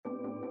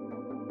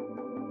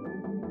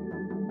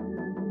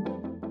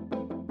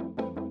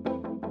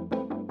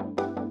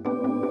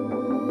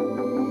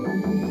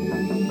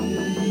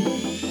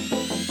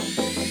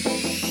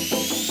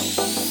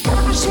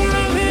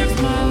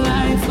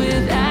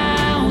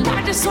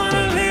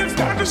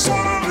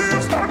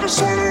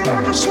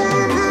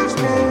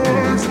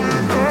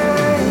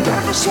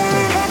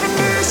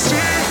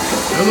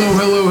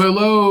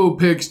Hello,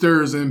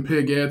 pigsters and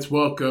pigettes.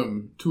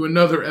 Welcome to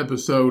another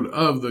episode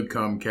of the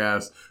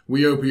Cumcast.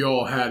 We hope you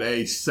all had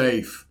a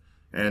safe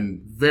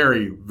and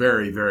very,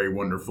 very, very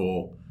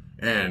wonderful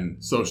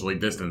and socially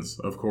distanced,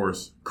 of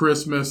course,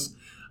 Christmas.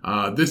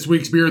 This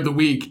week's beer of the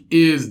week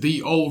is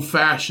the Old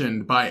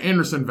Fashioned by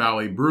Anderson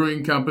Valley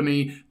Brewing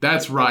Company.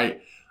 That's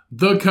right,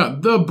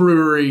 the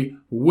brewery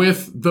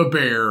with the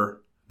bear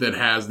that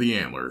has the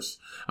antlers.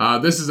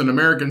 This is an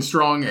American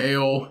strong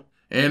ale.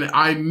 And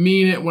I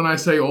mean it when I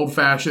say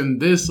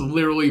old-fashioned. This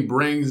literally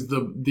brings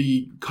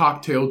the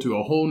cocktail to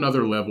a whole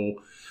nother level.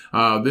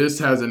 This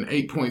has an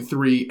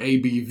 8.3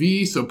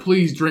 ABV, so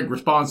please drink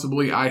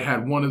responsibly. I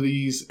had one of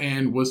these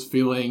and was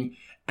feeling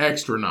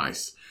extra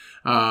nice.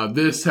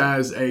 This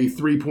has a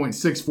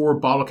 3.64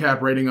 bottle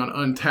cap rating on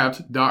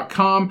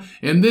Untappd.com.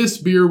 And this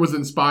beer was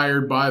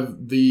inspired by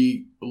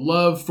the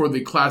love for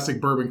the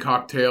classic bourbon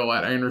cocktail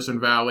at Anderson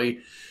Valley,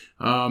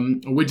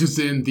 which is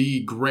in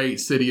the great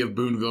city of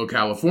Boonville,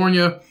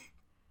 California.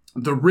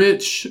 The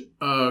rich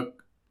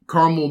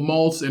caramel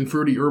malts and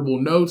fruity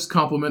herbal notes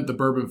complement the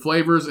bourbon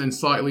flavors and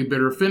slightly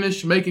bitter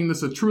finish, making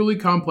this a truly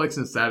complex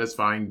and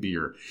satisfying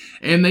beer.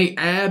 And they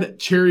add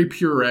cherry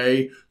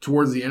puree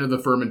towards the end of the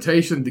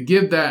fermentation to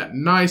give that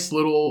nice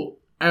little,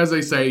 as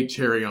they say,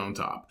 cherry on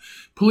top.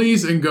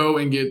 Please go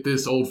and get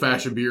this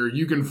old-fashioned beer.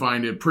 You can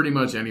find it pretty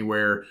much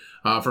anywhere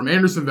from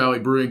Anderson Valley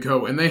Brewing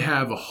Co. And they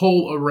have a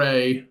whole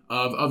array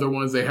of other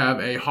ones. They have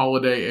a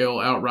holiday ale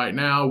out right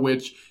now,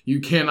 which you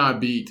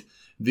cannot beat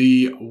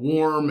the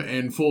warm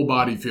and full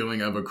body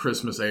feeling of a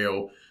Christmas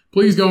ale.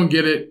 Please go and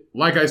get it.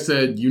 Like I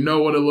said, you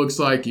know what it looks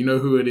like. You know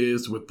who it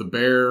is with the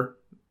bear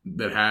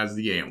that has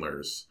the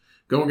antlers.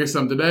 Go and get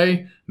some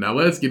today. Now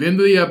let's get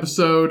into the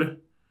episode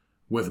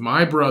with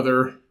my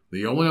brother,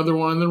 the only other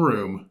one in the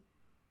room,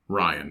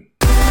 Ryan.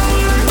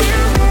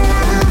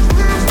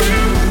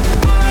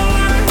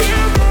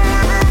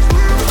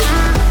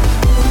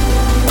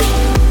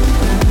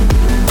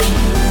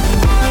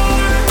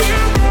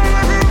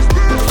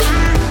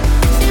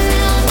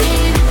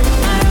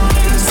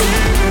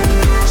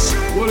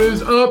 What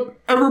is up,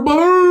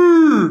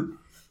 everybody?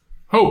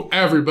 Hope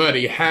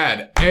everybody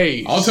had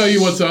a... I'll tell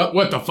you what's up.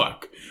 What the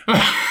fuck?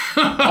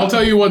 I'll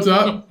tell you what's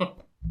up.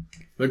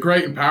 The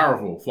great and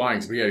powerful Flying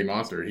Spaghetti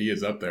Monster. He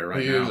is up there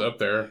right now. He is up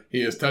there.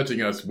 He is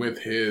touching us with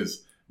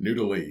his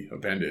noodly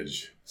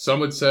appendage. Some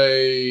would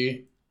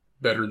say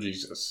better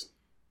Jesus.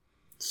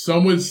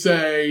 Some would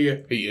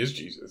say... He is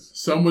Jesus.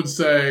 Some would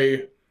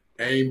say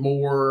a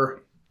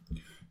more...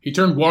 He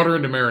turned water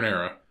into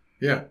marinara.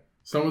 Yeah.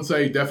 Some would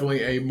say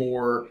definitely a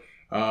more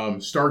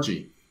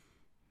starchy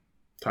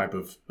type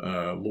of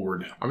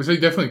Lord. I would say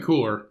definitely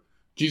cooler.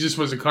 Jesus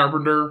was a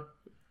carpenter,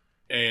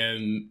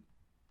 and...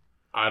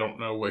 I don't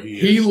know what he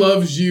is. He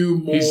loves you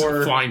more. He's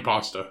flying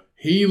pasta.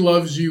 He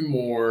loves you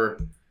more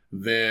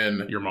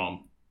than... Your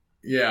mom.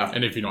 Yeah.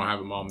 And if you don't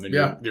have a mom, then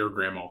your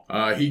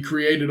grandma. He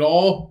created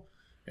all,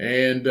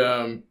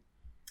 and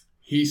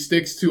he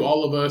sticks to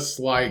all of us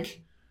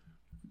like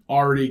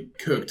already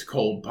cooked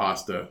cold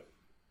pasta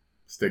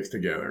sticks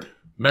together.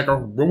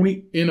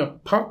 Macaroni in a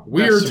pot.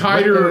 We are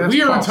tighter with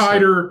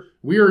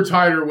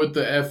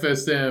the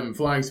FSM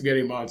Flying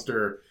Spaghetti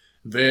Monster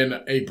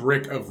than a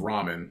brick of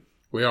ramen.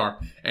 We are.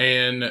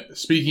 And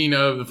speaking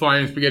of the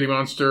Flying Spaghetti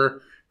Monster,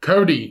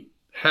 Cody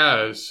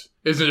I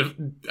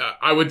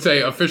would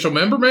say official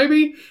member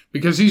maybe?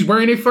 Because he's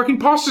wearing a fucking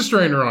pasta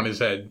strainer on his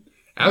head.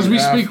 As we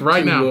speak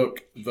right now.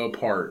 Look the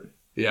part.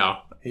 Yeah.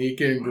 He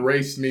can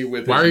grace me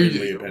with why are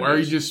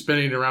you just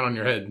spinning it around on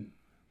your head?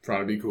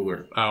 Trying to be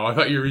cooler. Oh, I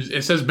thought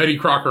it says Betty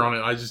Crocker on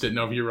it. I just didn't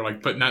know if you were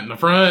like putting that in the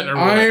front or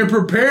what. I am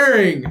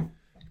preparing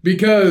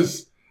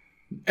because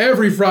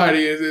every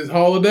Friday is his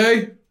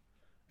holiday.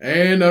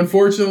 And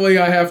unfortunately,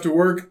 I have to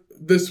work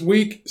this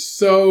week,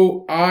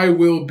 so I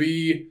will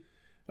be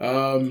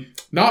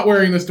not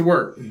wearing this to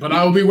work. But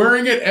I will be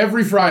wearing it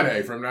every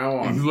Friday from now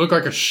on. You look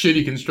like a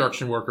shitty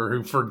construction worker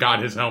who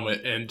forgot his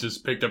helmet and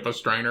just picked up a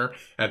strainer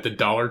at the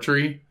Dollar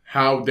Tree.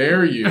 How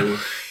dare you?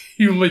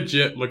 You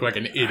legit look like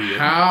an idiot.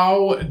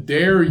 How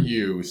dare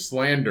you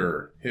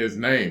slander his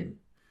name?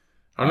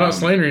 I'm not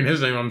slandering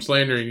his name. I'm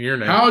slandering your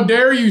name. How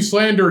dare you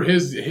slander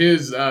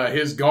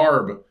his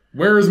garb?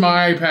 Where is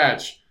my eye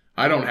patch?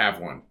 I don't have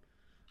one.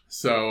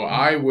 So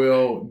I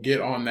will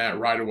get on that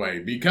right away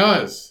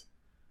because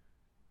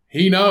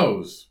he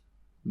knows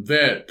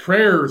that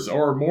prayers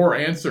are more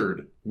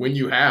answered when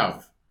you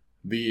have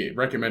the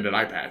recommended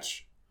eye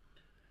patch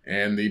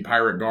and the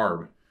pirate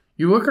garb.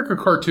 You look like a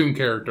cartoon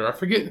character. I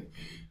forget.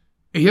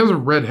 He has a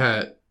red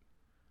hat.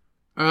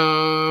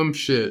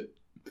 Shit.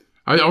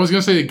 I was going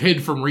to say the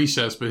kid from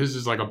Recess, but his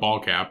is like a ball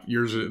cap.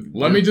 Yours is...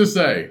 Let me just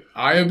say,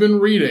 I have been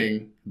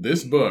reading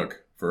this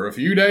book for a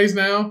few days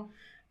now,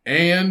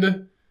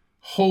 and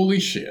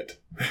holy shit.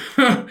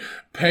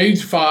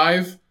 Page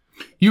 5.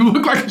 You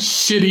look like a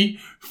shitty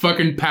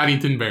fucking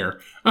Paddington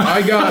Bear.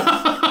 I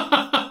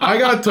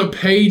got to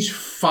page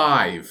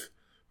 5.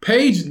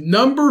 Page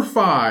number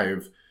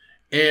 5.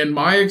 And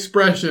my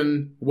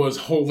expression was,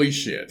 holy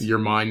shit. Your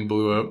mind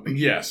blew up.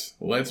 Yes,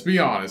 let's be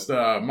honest.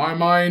 My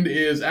mind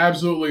is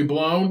absolutely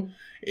blown.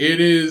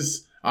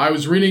 I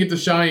was reading it to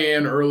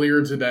Cheyenne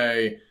earlier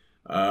today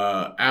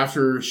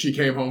after she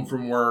came home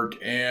from work,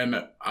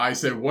 and I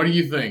said, what do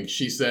you think?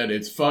 She said,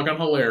 it's fucking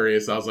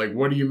hilarious. I was like,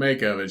 what do you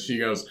make of it? She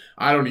goes,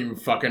 I don't even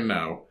fucking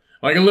know.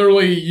 Like,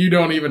 literally, you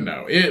don't even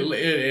know.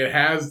 It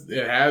has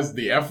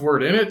the F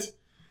word in it.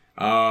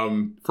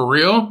 For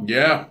real?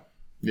 Yeah.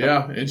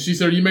 Yeah, and she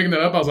said, are you making that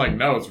up? I was like,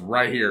 no, it's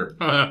right here.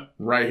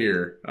 Right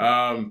here.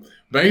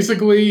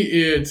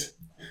 Basically,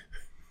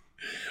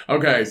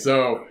 okay,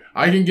 so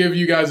I can give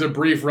you guys a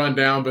brief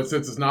rundown, but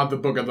since it's not the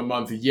book of the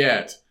month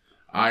yet,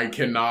 I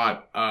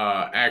cannot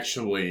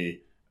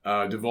actually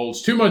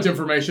divulge too much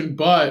information,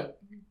 but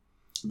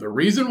the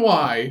reason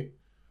why,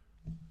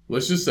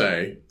 let's just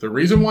say, the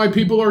reason why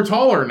people are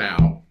taller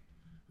now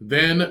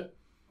than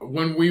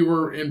when we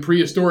were in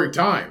prehistoric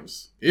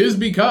times is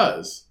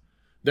because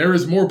there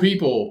is more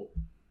people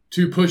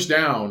to push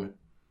down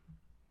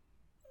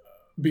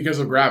because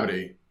of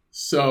gravity.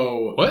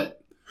 So...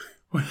 What?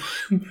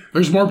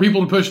 There's more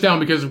people to push down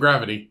because of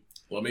gravity.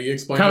 Let me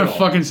explain What kind of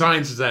fucking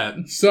science is that?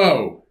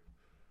 So,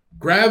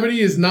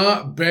 gravity is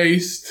not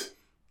based...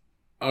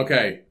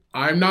 Okay,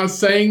 I'm not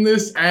saying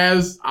this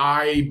as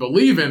I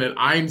believe in it.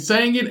 I'm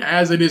saying it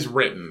as it is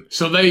written.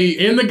 So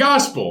in the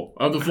Gospel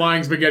of the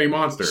Flying Spaghetti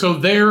Monster. So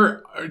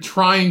they're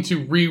trying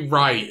to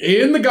rewrite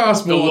in the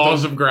Gospel the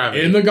laws of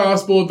gravity. In the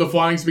Gospel of the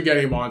Flying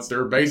Spaghetti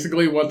Monster,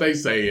 basically what they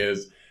say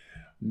is,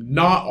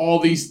 not all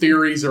these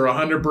theories are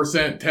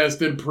 100%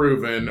 tested,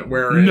 proven.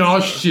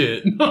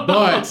 Shit.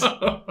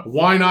 But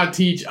why not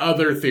teach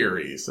other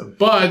theories?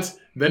 But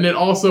then it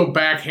also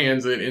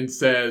backhands it and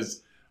says,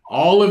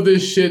 all of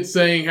this shit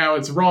saying how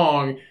it's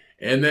wrong,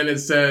 and then it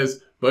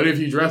says, but if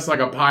you dress like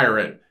a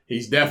pirate,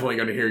 he's definitely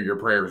going to hear your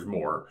prayers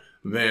more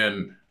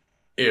than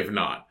if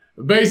not.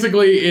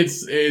 Basically,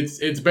 it's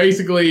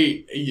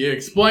basically, it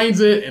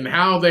explains it and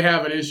how they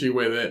have an issue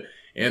with it,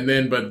 and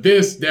then, but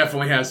this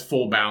definitely has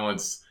full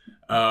balance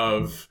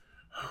of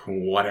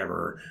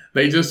whatever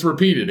they just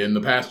repeated in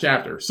the past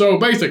chapter. So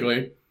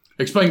basically,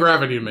 explain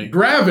gravity to me.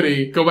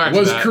 Gravity Go back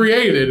was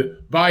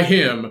created by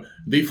him,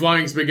 the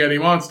Flying Spaghetti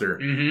Monster.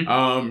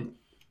 Mm-hmm.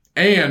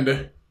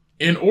 And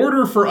in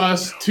order for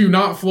us to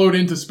not float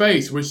into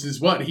space, which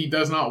is what he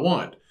does not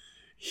want,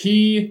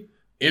 he,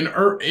 in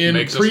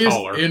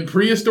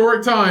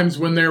prehistoric times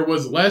when there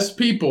was less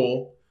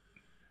people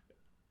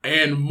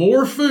and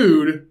more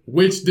food,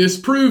 which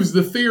disproves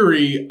the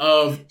theory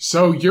of...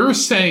 So you're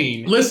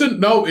saying... Listen,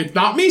 no, it's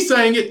not me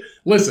saying it.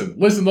 Listen,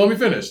 let me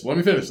finish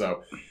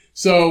though.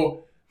 So...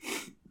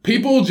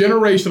 People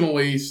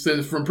generationally,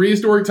 since from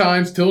prehistoric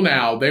times till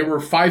now, they were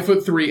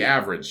 5'3"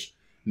 average.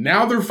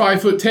 Now they're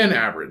 5'10"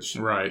 average.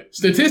 Right.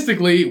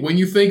 Statistically, when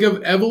you think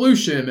of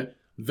evolution,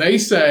 they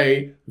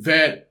say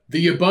that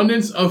the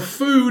abundance of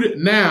food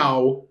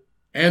now,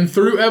 and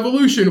through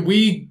evolution,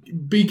 we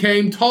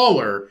became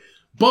taller.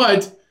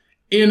 But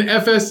in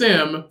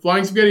FSM,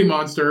 Flying Spaghetti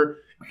Monster,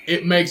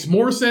 it makes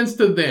more sense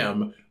to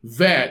them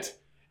that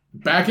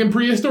back in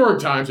prehistoric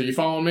times, are you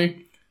following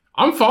me?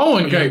 I'm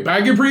following you. Okay,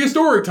 back in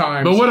prehistoric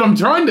times. But what I'm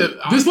trying to...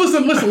 Just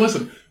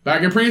listen.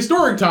 Back in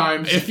prehistoric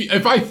times...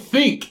 If I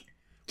think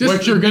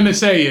what you're going to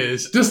say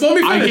is... Just let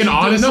me finish. I can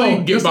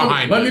honestly get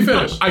behind it. Let me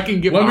finish. I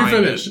can get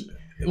behind it.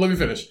 Let me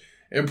finish.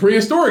 In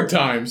prehistoric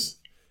times,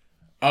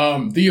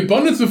 the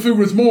abundance of food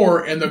was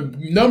more and the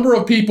number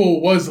of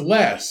people was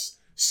less.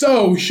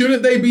 So,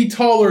 shouldn't they be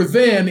taller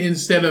then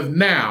instead of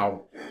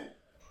now?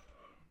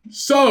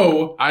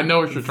 So... I know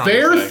what you're trying to say.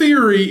 Their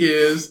theory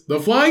is the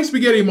Flying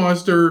Spaghetti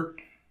Monster...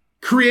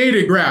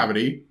 created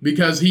gravity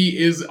because he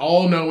is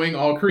all-knowing,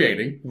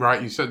 all-creating.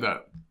 Right, you said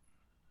that.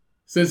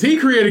 Since he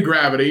created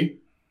gravity,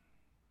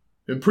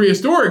 in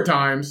prehistoric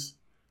times,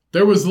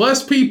 there was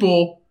less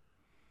people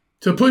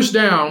to push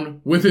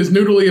down with his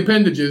noodly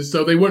appendages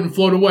so they wouldn't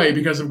float away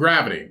because of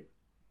gravity.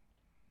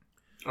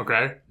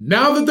 Okay.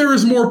 Now that there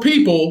is more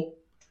people,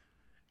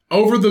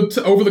 over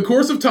the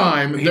course of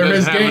time, he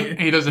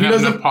doesn't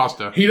have enough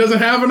pasta. He doesn't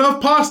have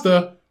enough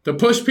pasta to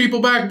push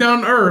people back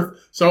down to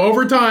Earth. So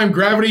over time,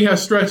 gravity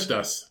has stretched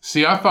us.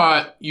 See, I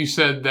thought you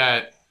said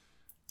that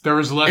there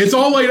was less... It's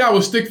all laid out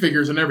with stick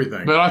figures and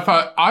everything. But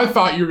I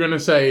thought you were going to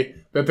say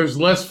that there's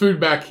less food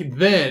back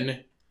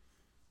then.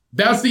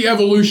 That's the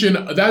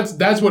evolution.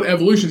 That's what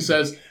evolution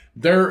says.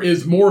 There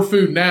is more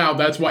food now.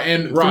 That's why.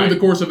 And through the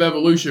course of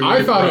evolution,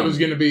 I thought it was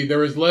going to be there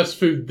was less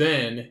food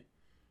then,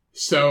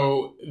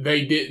 so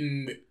they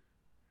didn't...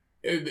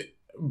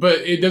 But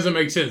it doesn't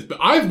make sense. But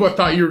I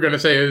thought you were going to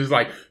say is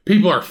like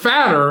people are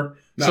fatter,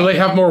 so they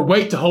have more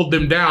weight to hold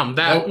them down.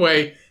 That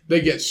way they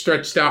get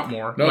stretched out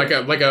more, like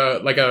an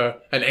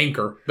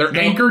anchor. They're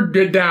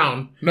anchored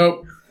down.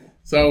 Nope.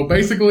 So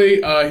basically,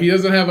 he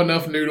doesn't have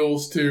enough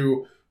noodles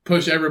to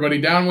push everybody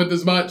down with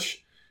as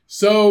much.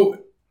 So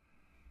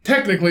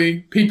technically,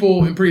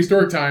 people in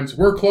prehistoric times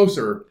were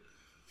closer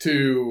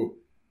to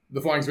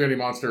the Flying Spaghetti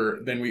Monster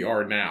than we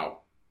are now.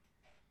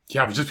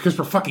 Yeah, but just because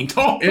we're fucking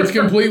tall. It's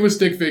complete with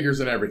stick figures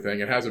and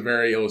everything. It has a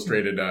very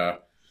illustrated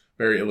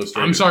very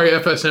illustrated. I'm sorry,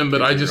 FSM,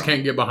 but I just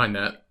can't get behind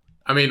that.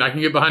 I mean, I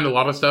can get behind a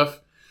lot of stuff.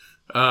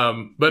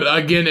 But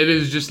again, it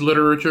is just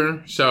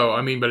literature. So,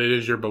 I mean, but it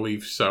is your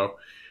belief. So,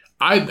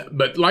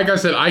 but like I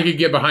said, I could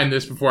get behind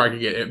this before I could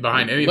get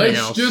behind anything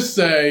else. Let's just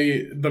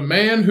say the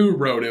man who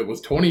wrote it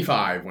was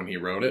 25 when he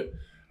wrote it.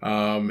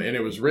 And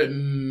it was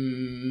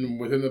written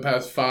within the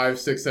past 5,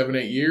 6, 7,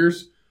 8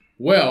 years.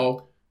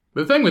 Well,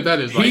 the thing with that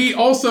is he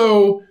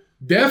also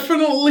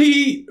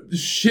definitely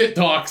shit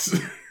talks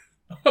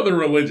other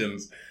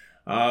religions.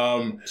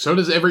 So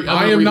does every other religion.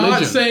 I am religion.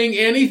 not saying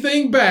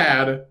anything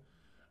bad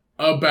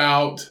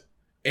about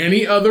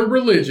any other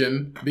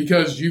religion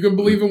because you can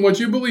believe in what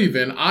you believe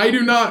in. I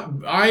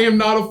am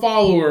not a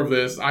follower of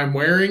this. I'm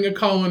wearing a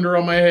colander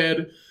on my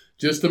head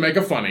just to make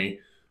it funny.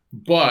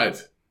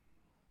 But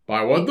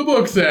by what the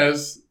book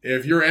says,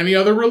 if you're any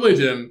other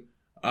religion,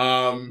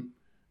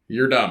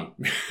 you're dumb.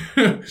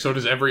 So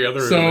does every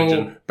other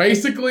religion. So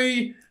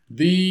basically,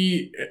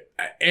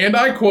 and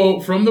I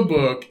quote from the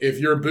book, if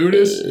you're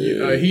Buddhist,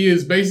 he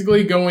is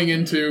basically going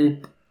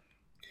into,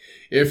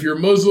 if you're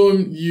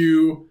Muslim,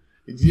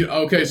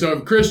 okay, so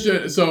if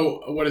Christian,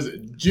 so what is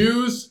it?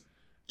 Jewish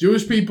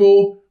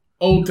people,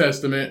 Old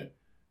Testament,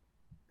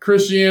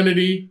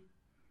 Christianity,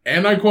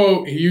 and I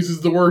quote, he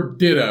uses the word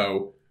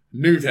ditto,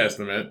 New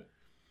Testament,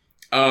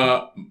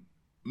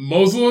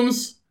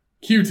 Muslims,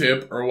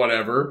 Q-tip or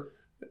whatever,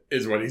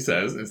 is what he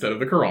says instead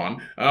of the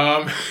Quran.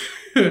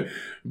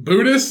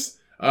 Buddhists,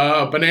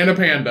 banana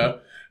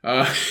panda.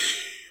 I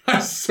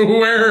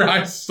swear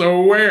that's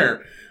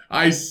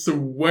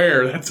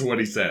what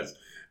he says.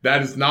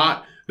 That's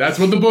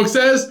what the book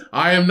says.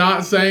 I am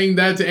not saying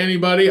that to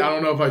anybody. I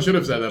don't know if I should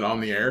have said that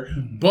on the air,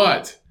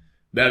 but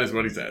that is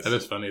what he says. That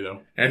is funny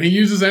though. And he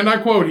uses, and I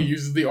quote, he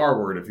uses the R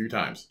word a few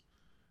times.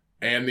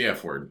 And the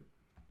F word.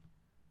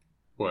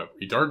 What,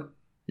 retard?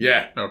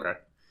 Yeah. Okay.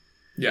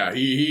 Yeah,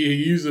 he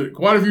used it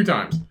quite a few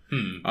times.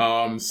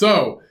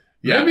 So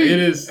yeah,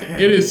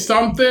 it is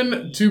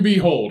something to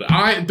behold.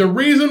 The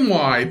reason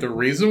why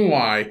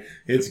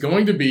it's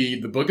going to be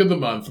the book of the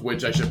month,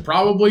 which I should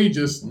probably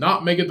just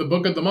not make it the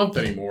book of the month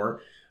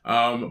anymore.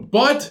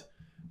 But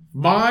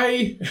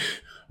my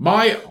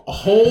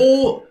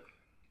humbled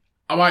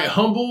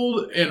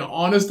and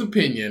honest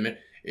opinion,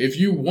 if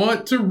you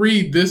want to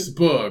read this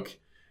book,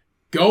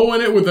 go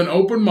in it with an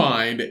open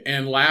mind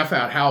and laugh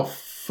at how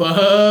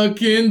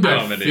fucking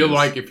dumb it is. I feel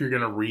like if you're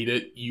going to read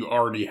it, you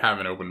already have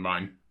an open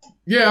mind.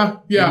 Yeah.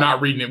 You're not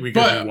reading it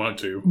because you want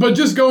to. But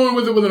just going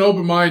with it with an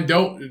open mind,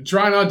 don't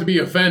try not to be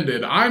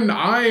offended.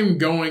 I'm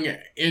going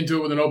into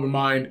it with an open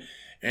mind,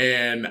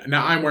 and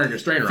now I'm wearing a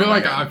strainer.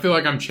 I feel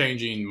like I'm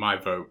changing my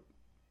vote.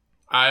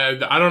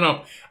 I don't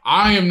know.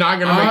 I am not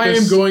going to make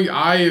this.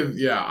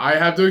 I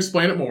have to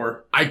explain it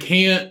more. I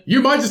can't.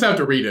 You might just have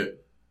to read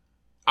it.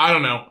 I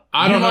don't know.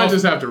 You might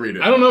just have to read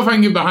it. I don't know if I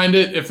can get behind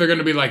it if they're going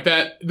to be like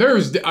that.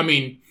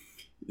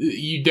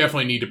 You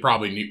definitely need to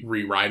probably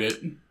rewrite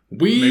it.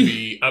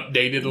 Maybe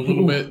update it a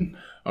little bit. You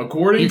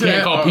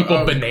can't call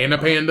people banana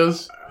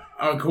pandas.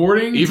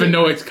 Even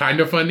though it's kind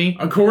of funny.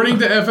 According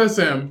to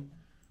FSM,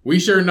 we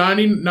share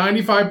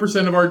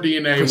 95% of our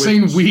DNA. I'm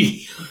saying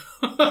we.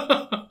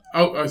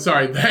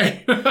 Sorry.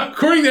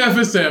 According to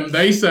FSM,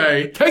 they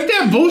say take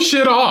that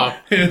bullshit off.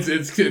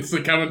 It's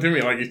coming to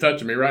me like he's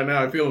touching me right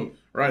now. I feel him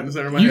right in the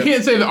center of my head. You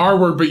can't say the R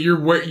word, but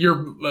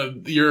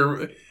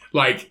you're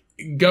like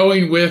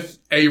going with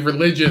a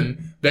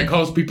religion that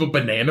calls people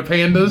banana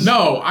pandas.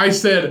 No, I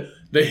said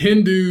the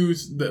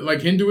Hindus,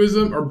 like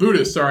Hinduism or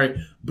Buddhists. Sorry,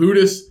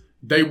 Buddhists.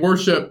 They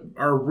worship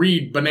or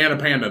read banana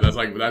panda. That's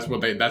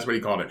what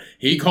he called it.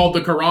 He called the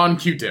Quran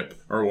Q-tip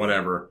or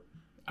whatever.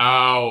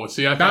 Oh,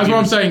 see, that's what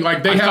I'm saying.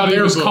 Like they have their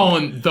he was book.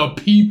 Calling the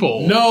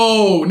people.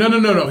 No.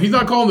 He's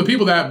not calling the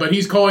people that, but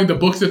he's calling the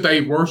books that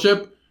they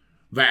worship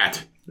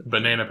that.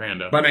 Banana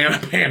panda. Banana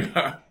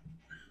panda.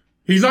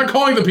 He's not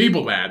calling the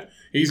people that.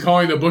 He's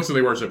calling the books that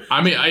they worship.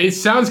 I mean, it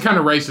sounds kind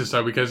of racist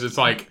though, because it's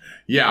like,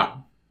 yeah,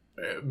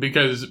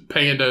 because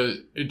panda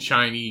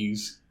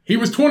Chinese. He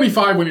was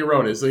 25 when he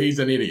wrote it, so he's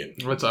an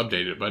idiot. Let's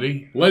update it,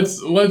 buddy.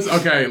 Let's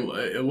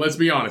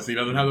be honest. He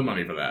doesn't have the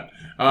money for that.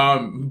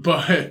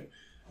 But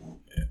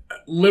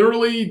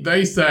literally,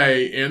 they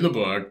say in the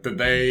book that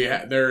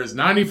there is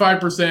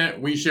 95%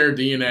 we share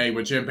DNA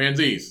with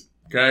chimpanzees.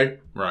 Okay,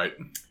 right.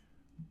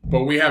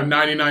 But we have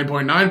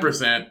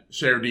 99.9%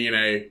 share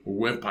DNA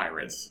with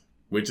pirates,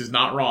 which is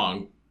not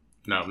wrong.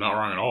 No, not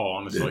wrong at all,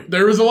 honestly.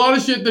 There is a lot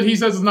of shit that he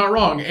says is not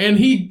wrong. And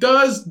he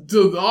does,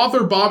 the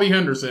author Bobby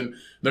Henderson,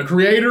 the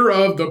creator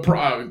of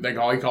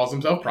he calls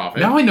himself Prophet.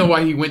 Now I know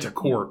why he went to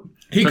court.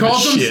 He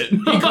calls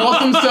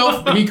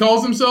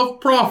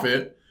himself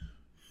Prophet,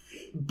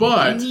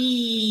 but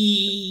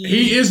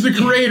he is the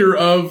creator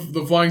of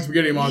the Flying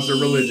Spaghetti Monster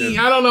religion.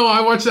 I don't know. I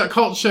watched that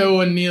cult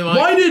show and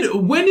how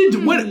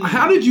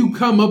did you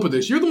come up with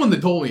this? You're the one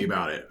that told me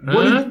about it.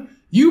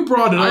 You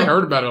brought it up. I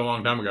heard about it a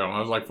long time ago.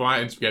 I was like,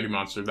 Flying Spaghetti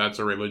Monster, that's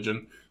a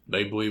religion.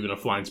 They believe in a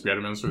flying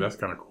spaghetti monster. That's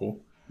kind of cool.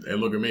 Hey,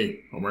 look at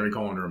me. I'm wearing a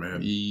colander, man.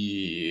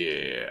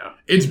 Yeah.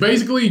 It's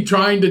basically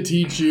trying to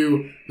teach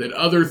you that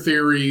other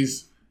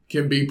theories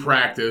can be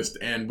practiced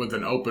and with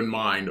an open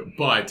mind,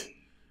 but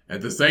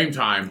at the same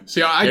time,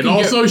 See, it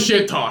also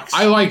shit talks.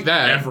 I like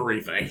that.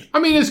 Everything. I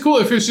mean, it's cool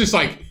if it's just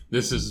like,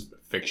 this is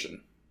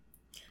fiction.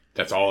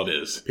 That's all it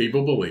is.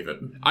 People believe it.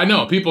 I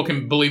know people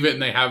can believe it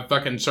and they have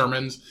fucking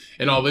sermons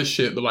and all this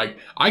shit, but like,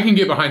 I can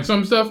get behind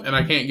some stuff and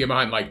I can't get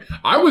behind, like,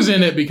 I was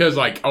in it because,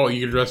 like, oh,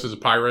 you can dress as a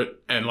pirate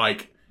and,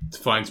 like, it's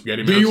flying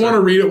spaghetti monster. Do you want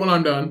to read it when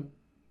I'm done?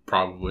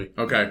 Probably.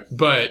 Okay.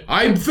 But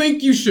I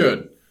think you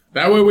should.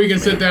 That way we can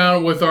sit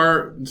down with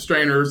our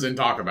strainers and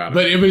talk about it.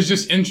 But it was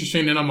just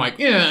interesting, and I'm like,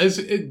 yeah,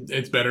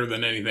 it's better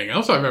than anything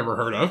else I've ever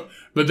heard of.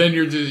 But then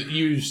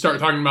you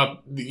start talking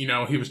about, you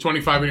know, he was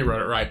 25 when he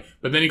wrote it, right?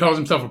 But then he calls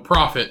himself a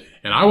prophet,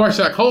 and I watched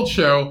that cult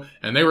show,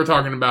 and they were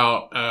talking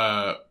about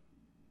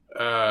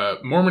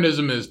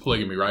Mormonism is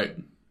polygamy, right?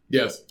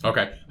 Yes.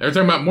 Okay. They were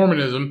talking about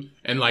Mormonism,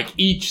 and like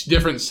each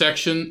different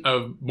section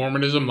of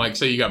Mormonism, like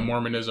say you got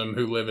Mormonism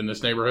who live in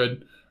this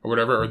neighborhood or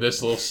whatever, or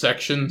this little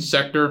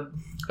sector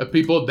of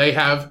people, they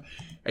have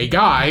a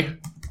guy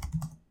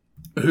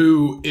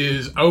who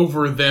is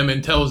over them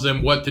and tells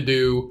them what to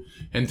do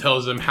and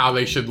tells them how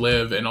they should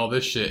live and all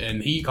this shit,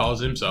 and he calls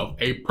himself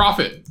a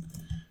prophet.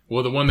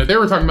 Well, the one that they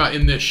were talking about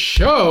in this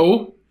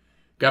show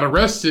got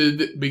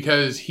arrested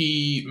because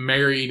he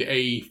married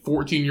a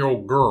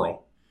 14-year-old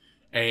girl,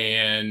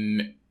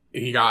 and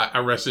he got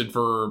arrested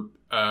for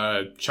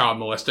child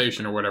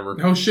molestation or whatever.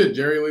 Oh shit,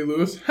 Jerry Lee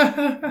Lewis?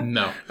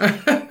 No.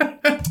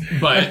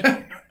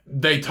 But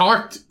they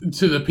talked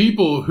to the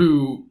people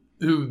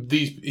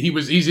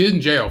he's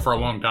in jail for a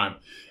long time.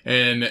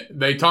 And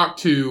they talked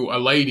to a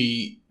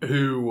lady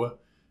who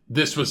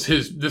this was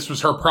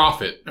her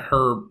prophet,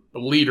 her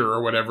leader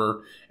or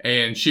whatever.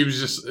 And she was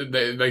just,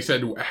 they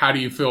said, how do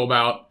you feel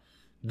about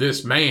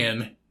this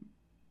man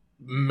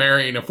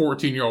marrying a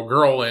 14-year-old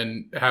girl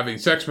and having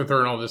sex with her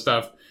and all this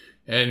stuff?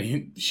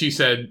 And she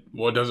said,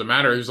 well, it doesn't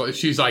matter.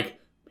 She's like,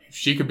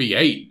 she could be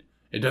 8.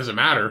 It doesn't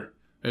matter.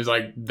 It's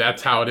like,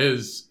 that's how it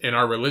is in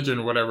our religion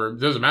or whatever. It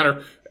doesn't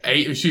matter.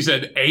 8, she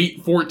said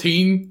 8,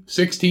 14,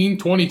 16,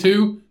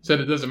 22, said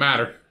it doesn't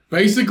matter.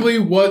 Basically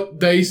what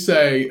they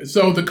say,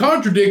 so the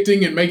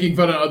contradicting and making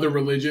fun of other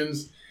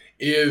religions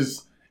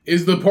is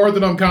the part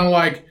that I'm kind of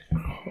like,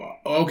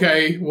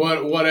 okay,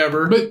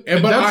 whatever. But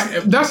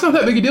that's not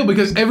that big a deal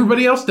because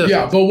everybody else does.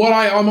 Yeah, but what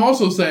I'm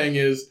also saying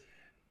is,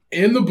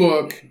 in the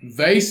book,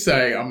 they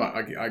say,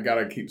 I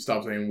gotta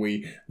stop saying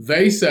we,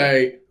 they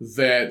say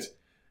that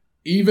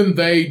even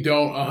they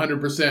don't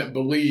 100%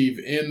 believe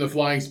in the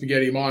flying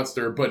spaghetti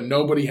monster, but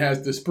nobody has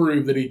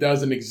disproved that he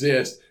doesn't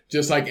exist,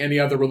 just like any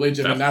other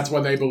religion, and that's why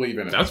they believe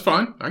in it. That's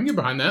fine. I can get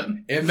behind that.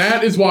 And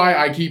that is why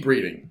I keep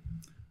reading.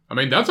 I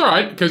mean, that's all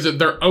right, because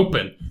they're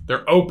open.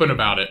 They're open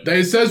about it.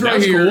 It says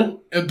right here,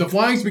 the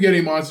flying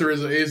spaghetti monster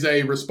is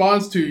a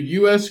response to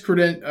U.S.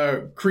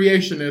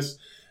 creationists'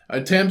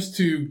 attempts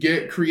to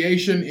get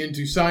creation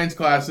into science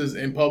classes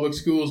in public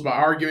schools by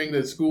arguing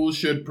that schools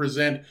should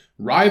present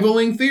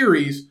rivaling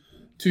theories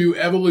to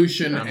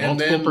evolution and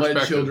then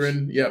let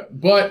children. Yep.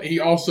 But he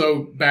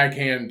also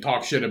backhand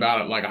talks shit about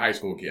it like a high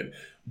school kid.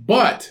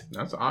 But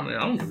I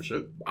don't give a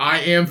shit. I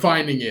am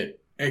finding it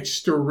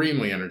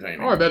extremely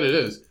entertaining. Oh, I bet it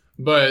is.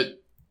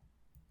 But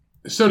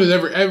so does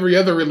every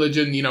other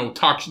religion, you know,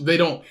 talk. They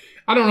don't.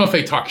 I don't know if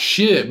they talk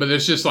shit, but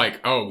it's just like,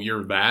 oh,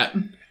 you're that.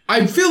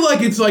 I feel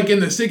like it's like in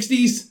the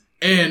 60s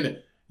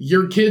and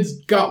your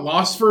kids got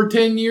lost for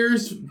 10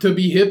 years to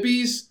be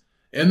hippies.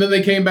 And then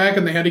they came back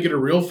and they had to get a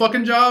real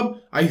fucking job.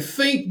 I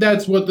think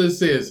that's what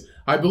this is.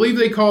 I believe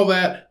they call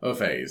that a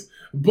phase.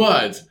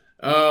 But,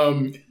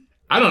 I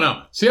don't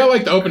know. See, I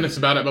like the openness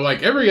about it, but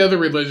like every other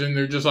religion,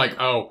 they're just like,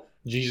 oh,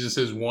 Jesus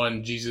is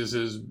one.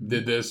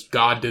 Did this.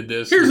 God did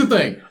this. Here's the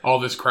thing. All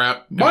this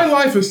crap. My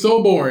life is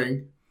so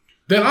boring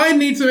that I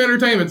need some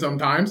entertainment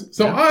sometimes.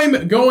 So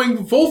I'm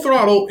going full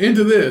throttle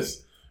into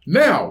this.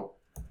 Now,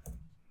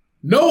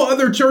 no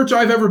other church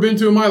I've ever been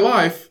to in my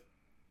life,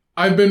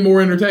 I've been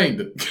more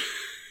entertained.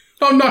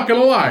 I'm not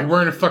gonna lie. You're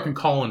wearing a fucking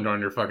colander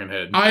on your fucking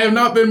head. I have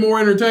not been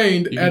more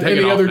entertained at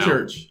any other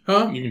church.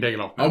 Huh? You can take it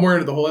off now. I'm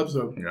wearing it the whole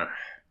episode. Yeah.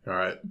 All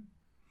right.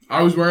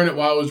 I was wearing it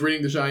while I was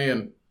reading the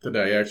Cheyenne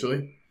today,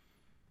 actually.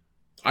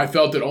 I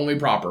felt it only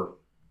proper.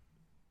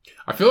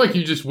 I feel like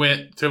you just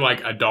went to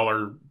like a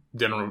dollar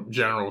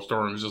general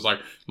store and was just like,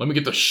 let me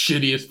get the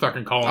shittiest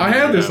fucking colander. I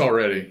had this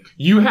already.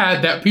 You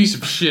had that piece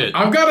of shit.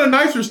 I've got a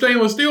nicer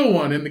stainless steel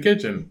one in the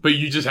kitchen. But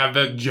you just have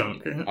that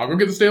junk. I'll go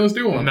get the stainless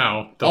steel one.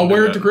 No. I'll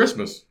wear it to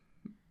Christmas.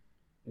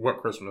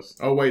 What Christmas?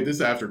 Oh, wait. This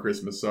is after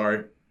Christmas.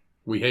 Sorry.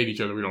 We hate each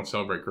other. We don't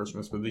celebrate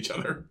Christmas with each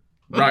other.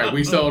 Right.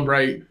 We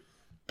celebrate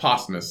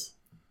Postmas.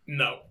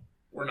 No,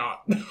 we're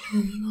not.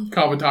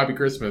 Cavatappi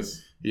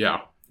Christmas.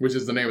 Yeah. Which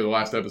is the name of the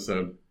last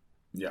episode.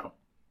 Yeah.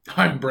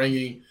 I'm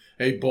bringing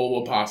a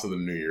bowl of pasta to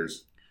New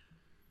Year's.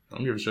 I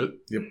don't give a shit.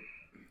 Yep.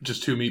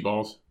 Just 2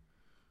 meatballs.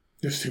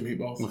 Just 2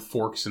 meatballs. With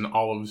forks and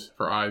olives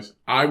for eyes.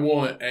 I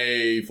want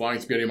a flying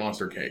spaghetti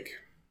monster cake.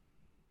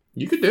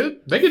 You could do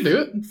it. They could do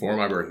it. For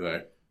my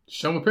birthday.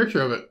 Show them a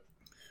picture of it.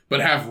 But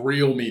have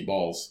real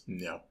meatballs.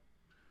 No.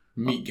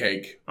 Meat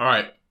cake. All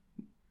right.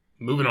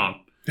 Moving on.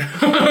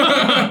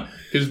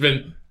 It's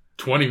been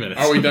 20 minutes.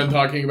 Are we done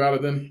talking about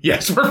it then?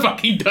 Yes, we're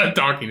fucking done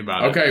talking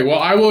about it. Okay, well,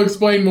 I will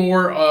explain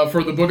more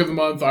for the book of the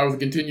month. I will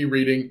continue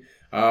reading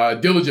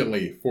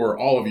diligently for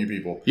all of you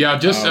people. Yeah,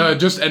 just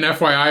an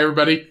FYI,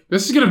 everybody.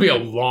 This is going to be a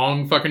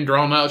long fucking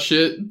drawn out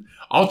shit.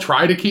 I'll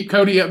try to keep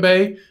Cody at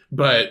bay,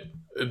 but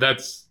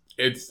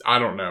I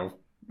don't know.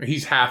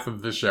 He's half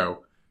of the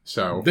show.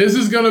 So this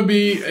is going to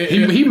be...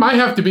 He might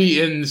have to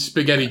be in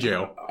spaghetti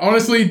jail.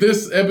 Honestly,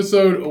 this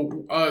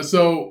episode...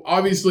 so,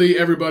 obviously,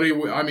 everybody...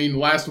 I mean,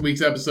 last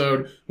week's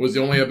episode was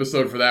the only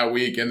episode for that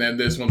week, and then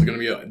this one's going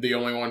to be the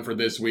only one for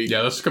this week.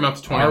 Yeah, let's come out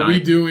to 29.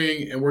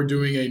 We're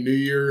doing a New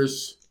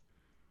Year's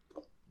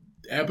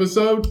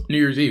episode? New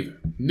Year's Eve.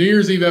 New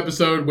Year's Eve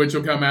episode, which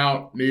will come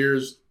out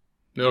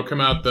It'll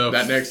come out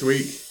that next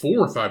week?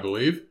 4th, I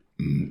believe.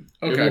 Okay.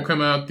 It will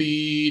come out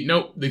the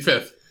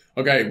 5th.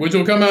 Okay, which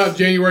will come out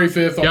January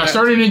 5th. Yeah,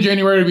 starting in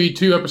January, it'll be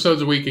 2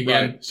 episodes a week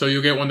again. Right. So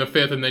you'll get one the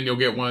 5th, and then you'll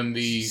get one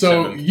the 7th.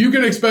 So you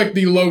can expect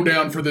the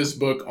lowdown for this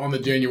book on the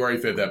January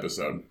 5th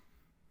episode.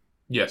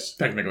 Yes.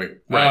 Technically.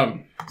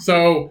 Right.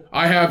 So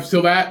I have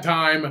till that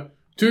time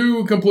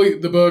to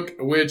complete the book,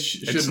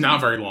 which it's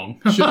not very long.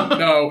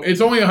 No,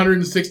 it's only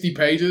 160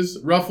 pages,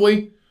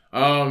 roughly.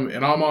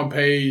 And I'm on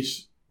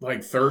page...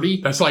 like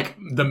 30. That's like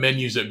the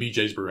menus at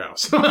BJ's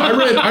Brewhouse. I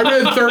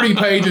read 30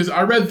 pages.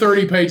 I read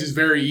 30 pages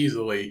very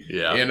easily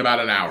in about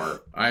an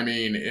hour. I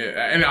mean,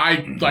 and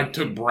I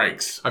took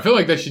breaks. I feel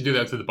like they should do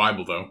that to the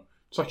Bible though.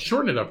 It's like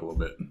shorten it up a little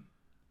bit.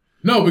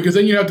 No, because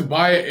then you have to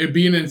buy it. It'd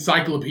be an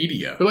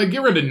encyclopedia. But like,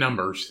 get rid of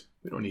numbers.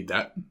 We don't need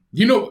that.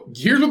 You know,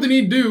 here's what they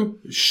need to do: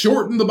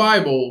 shorten the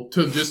Bible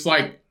to just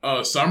like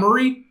a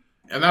summary,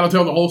 and that'll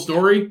tell the whole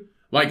story.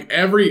 Like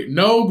every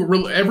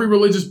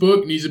religious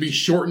book needs to be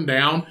shortened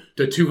down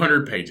to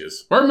 200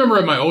 pages. I remember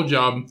at my old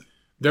job,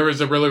 there was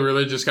a really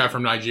religious guy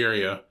from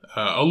Nigeria.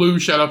 Olu,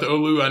 shout out to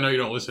Olu. I know you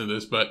don't listen to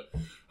this, but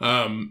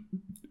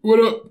what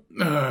up?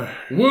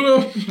 What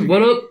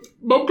up?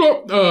 Bob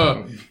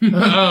Club.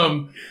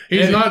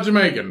 He's not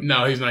Jamaican.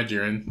 No, he's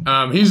Nigerian.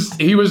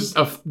 He was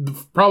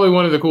probably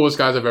one of the coolest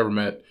guys I've ever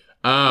met.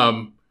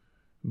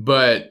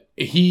 But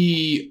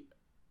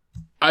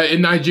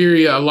in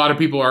Nigeria, a lot of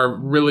people are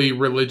really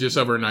religious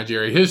over in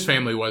Nigeria. His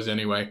family was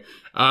anyway.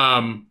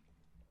 And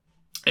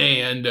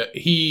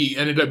he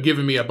ended up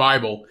giving me a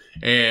Bible.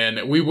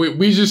 And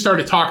we just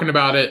started talking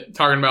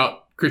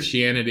about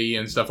Christianity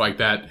and stuff like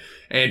that.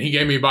 And he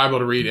gave me a Bible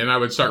to read, and I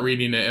would start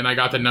reading it. And I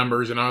got the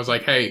numbers, and I was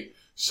like, hey,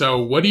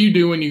 so what do you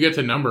do when you get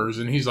to numbers?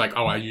 And he's like,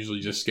 oh, I usually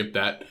just skip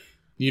that.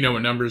 You know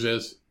what numbers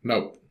is?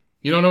 Nope.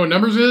 You don't know what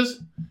numbers is?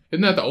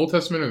 Isn't that the Old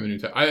Testament or the New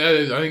Testament?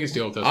 I think it's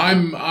the Old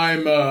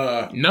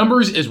Testament.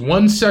 Numbers is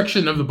one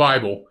section of the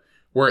Bible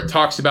where it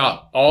talks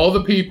about all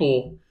the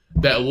people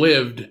that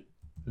lived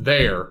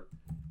there,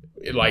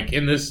 like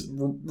in this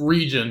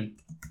region,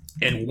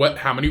 and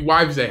how many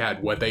wives they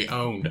had, what they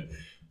owned.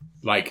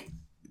 Like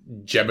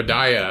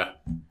Jebediah,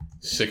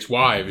 6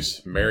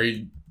 wives,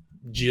 married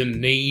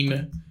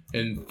Janine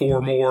and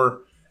 4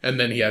 more, and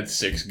then he had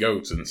 6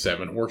 goats and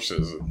 7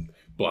 horses and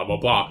blah, blah,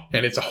 blah.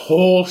 And it's a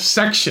whole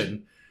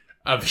section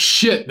of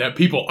shit that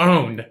people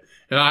owned.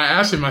 And I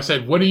asked him, I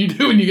said, what do you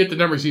do when you get the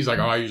numbers? He's like,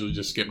 oh, I usually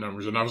just skip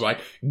numbers. And I was like,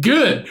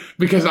 good,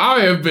 because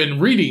I have been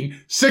reading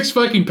 6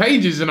 fucking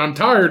pages and I'm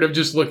tired of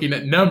just looking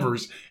at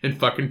numbers and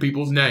fucking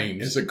people's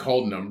names. Is it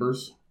called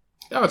Numbers?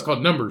 No, it's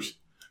called Numbers.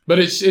 But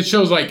it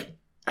shows like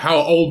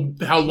how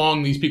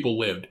long these people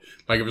lived.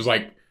 Like it was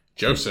like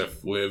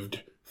Joseph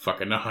lived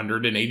fucking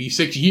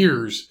 186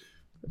 years.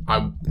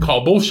 I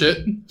call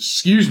bullshit.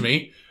 Excuse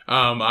me.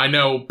 I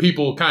know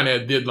people kind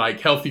of did like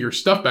healthier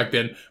stuff back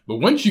then, but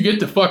once you get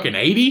to fucking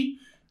 80,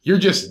 you're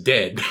just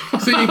dead.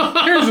 See,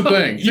 here's the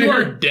thing. You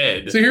are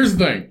dead. See, here's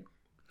the thing.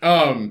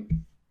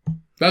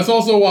 That's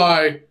also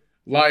why,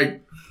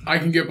 like, I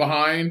can get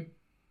behind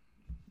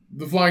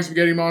the Flying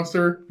Spaghetti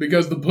Monster,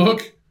 because the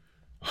book,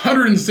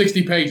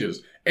 160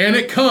 pages, and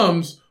it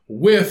comes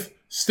with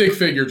stick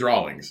figure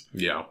drawings.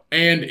 Yeah.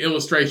 And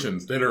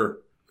illustrations that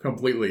are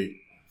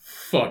completely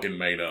fucking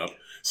made up.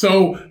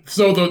 So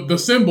the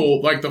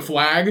symbol, like the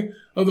flag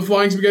of the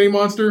Flying Spaghetti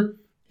Monster,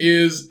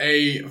 is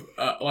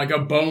like a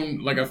bone,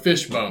 like a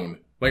fish bone,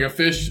 like a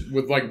fish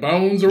with like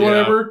bones or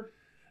whatever,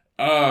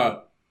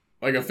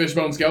 like a fish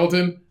bone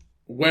skeleton.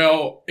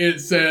 Well,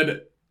 it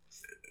said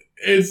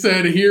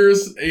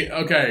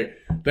okay.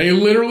 They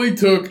literally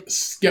took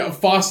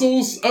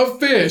fossils of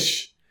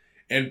fish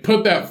and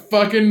put that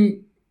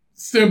fucking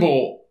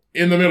symbol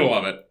in the middle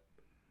of it.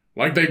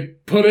 Like they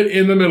put it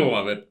in the middle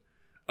of it.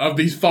 Of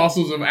these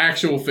fossils of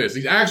actual fish.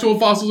 These actual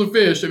fossils of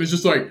fish. And it's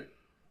just like,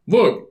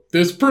 look,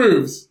 this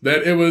proves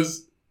that it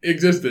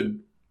existed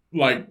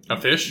like a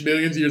fish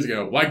millions of years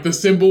ago. Like the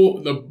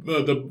symbol,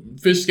 the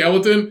fish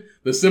skeleton,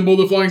 the symbol of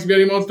the Flying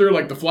Spaghetti Monster,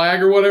 like the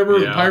flag or whatever,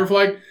 the pirate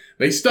flag.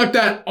 They stuck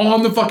that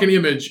on the fucking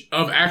image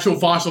of actual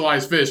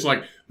fossilized fish.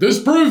 Like,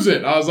 this proves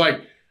it. I was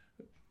like,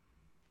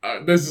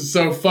 this is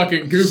so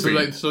fucking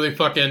goofy. So they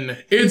fucking...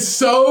 It's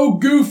so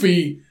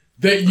goofy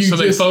that you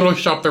they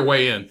Photoshop their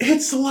way in.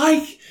 It's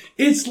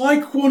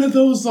like one of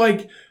those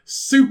like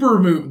super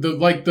move,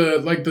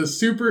 the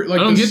super. Like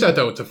I don't get that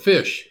though. It's a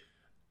fish.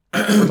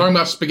 We're talking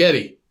about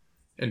spaghetti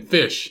and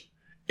fish.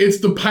 It's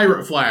the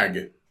pirate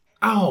flag.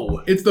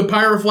 Oh. It's the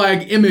pirate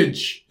flag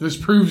image. This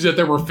proves that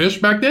there were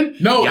fish back then?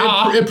 No,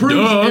 Yeah, it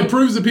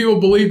proves that people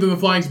believed in the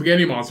flying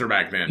spaghetti monster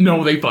back then.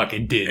 No, they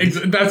fucking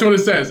didn't. That's what it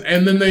says.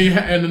 And then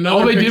another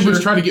all they picture, did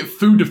was try to get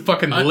food to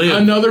fucking live.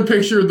 Another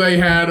picture they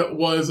had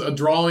was a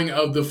drawing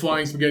of the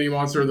flying spaghetti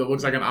monster that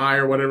looks like an eye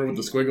or whatever with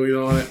the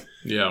squiggly on it.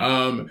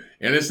 Yeah.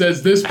 And it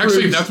says this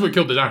Actually, proves, that's what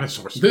killed the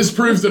dinosaurs. this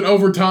proves that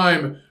over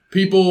time,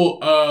 people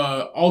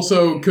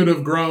also could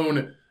have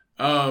grown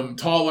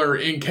taller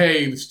in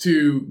caves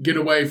to get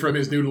away from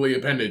his noodly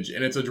appendage.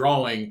 And it's a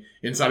drawing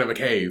inside of a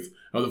cave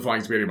of the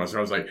flying spaghetti monster.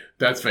 I was like,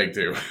 that's fake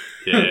too.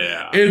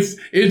 Yeah.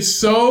 It's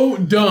so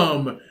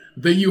dumb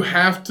that you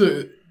have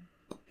to.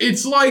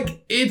 It's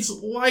like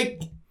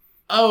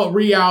a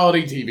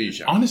reality TV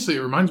show. Honestly,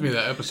 it reminds me of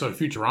that episode of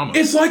Futurama.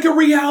 It's like a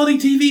reality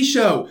TV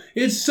show.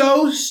 It's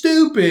so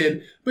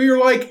stupid, but you're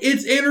like,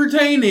 it's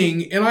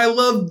entertaining, and I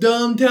love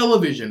dumb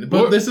television.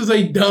 But this is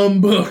a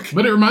dumb book.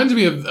 But it reminds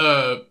me of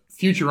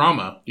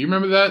Futurama. Do you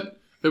remember that?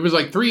 It was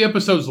like 3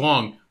 episodes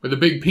long with a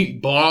big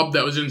pink blob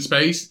that was in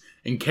space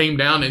and came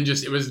down and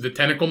it was the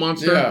tentacle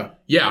monster. Yeah.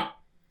 Yeah.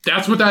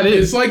 That's what that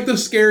is. It's like the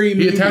scary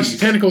movies. He attached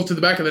tentacles to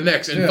the back of the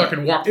necks and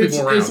fucking walked people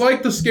around. It's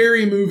like the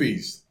scary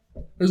movies.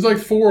 There's like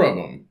 4 of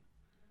them.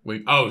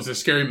 Wait, is it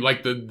scary?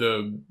 Like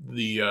the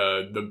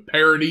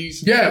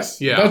parodies? Yes.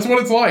 Yeah. That's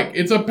what it's like.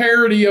 It's a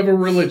parody of a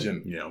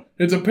religion. Yeah.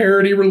 It's a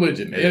parody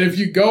religion. And if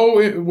you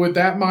go with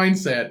that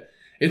mindset,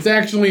 it's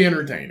actually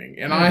entertaining.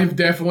 And I've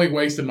definitely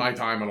wasted my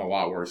time on a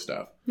lot worse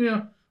stuff.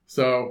 Yeah.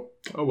 So.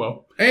 Oh,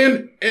 well.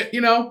 And,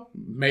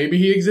 maybe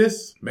he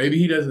exists. Maybe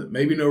he doesn't.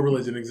 Maybe no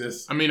religion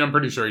exists. I mean, I'm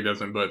pretty sure he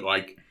doesn't, but,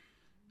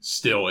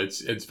 still,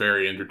 it's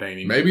very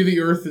entertaining. Maybe the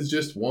earth is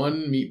just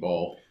one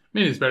meatball. I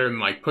mean, it's better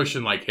than,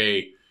 pushing,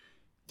 hey,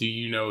 do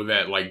you know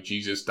that,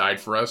 Jesus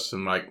died for us?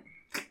 And,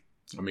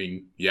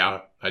 yeah,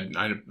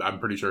 I'm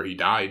pretty sure he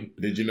died.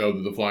 Did you know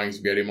that the flying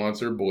spaghetti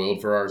monster boiled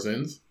for our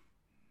sins?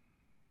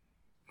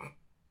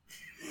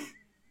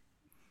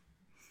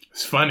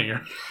 It's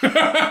funnier.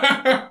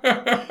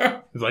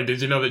 It's like,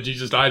 did you know that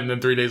Jesus died and then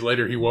 3 days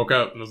later he woke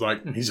up and was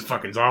like, he's a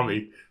fucking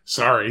zombie.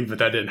 Sorry, but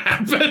that didn't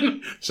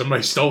happen.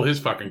 Somebody stole his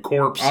fucking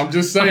corpse. I'm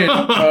just saying.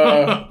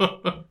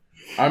 I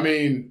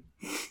mean,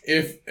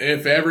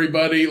 if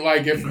everybody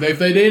if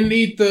they didn't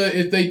eat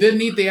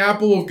the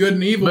apple of good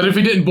and evil. But if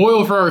he didn't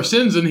boil for our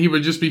sins, then he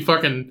would just be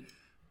fucking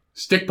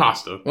stick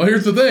pasta. Well,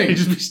 here's the thing. He'd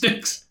just be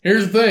sticks.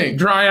 Here's the thing.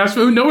 Dry ass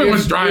food. No, it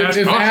was dry ass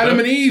pasta. If Adam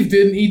and Eve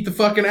didn't eat the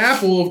fucking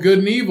apple of good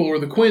and evil, or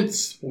the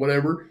quince,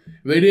 whatever,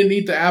 if they didn't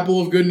eat the apple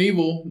of good and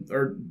evil,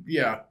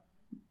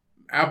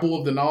 apple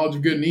of the knowledge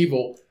of good and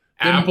evil.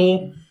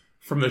 Apple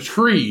from the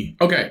tree.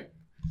 Okay.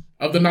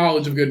 Of the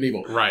knowledge of good and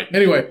evil. Right.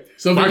 Anyway,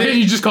 so why can't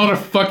you just call it a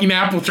fucking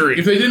apple tree?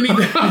 If they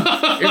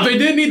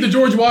didn't eat the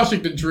George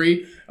Washington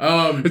tree,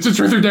 it's a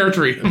truth or dare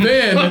tree.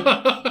 Then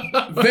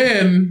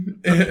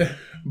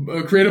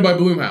created by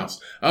Blumhouse.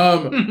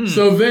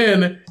 So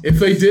then, if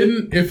they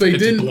didn't,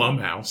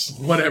 Blumhouse,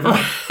 whatever.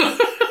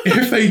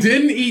 If they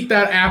didn't eat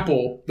that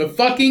apple, the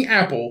fucking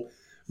apple,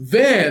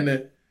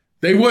 then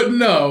they wouldn't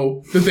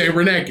know that they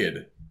were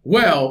naked.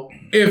 Well,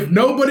 if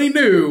nobody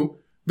knew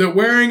that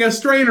wearing a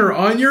strainer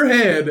on your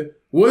head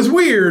was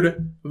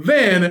weird,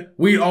 then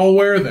we'd all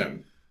wear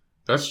them.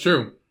 That's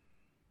true.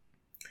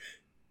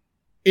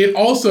 It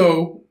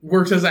also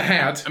works as a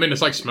hat. I mean,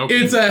 it's like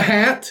smoking. It's a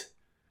hat,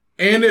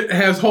 and it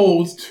has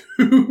holes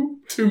to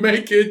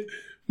make it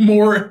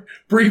more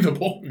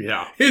breathable.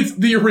 Yeah. It's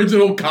the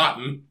original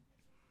cotton.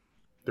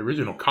 The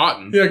original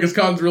cotton? Yeah, because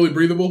cotton's really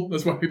breathable.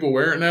 That's why people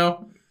wear it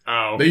now.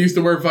 Oh. They used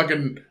to wear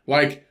fucking,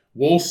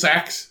 wool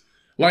sacks.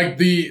 Back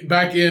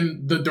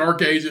in the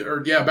Dark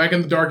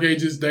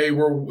Ages, they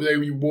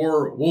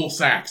wore wool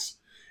sacks.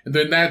 And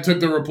then that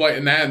took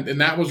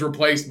and that was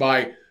replaced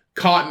by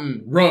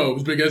cotton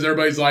robes, because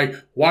everybody's like,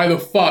 why the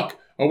fuck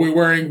are we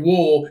wearing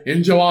wool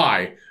in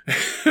July?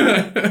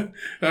 I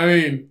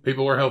mean,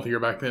 people were healthier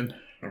back then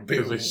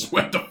because they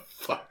sweat the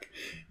fuck.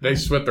 They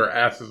sweat their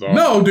asses off.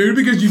 No, dude,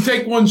 because you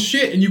take one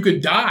shit and you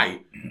could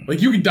die.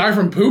 You could die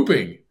from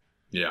pooping.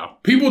 Yeah.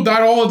 People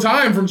died all the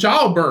time from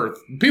childbirth.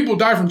 People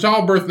die from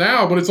childbirth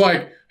now, but it's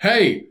like,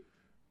 hey,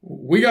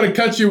 we got to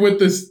cut you with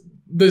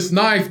this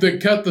knife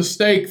that cut the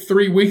steak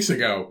 3 weeks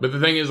ago. But the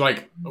thing is,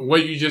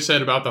 what you just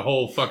said about the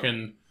whole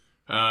fucking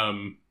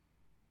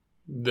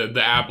the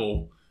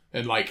apple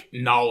and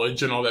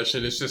knowledge and all that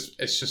shit, it's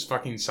just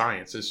fucking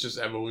science. It's just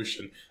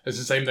evolution. It's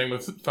the same thing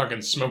with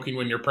fucking smoking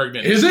when you're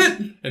pregnant. Is it?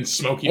 And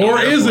smoking or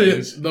on is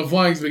airplanes. it the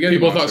flying spaghetti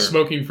People monster? thought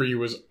smoking for you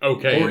was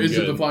okay. Or is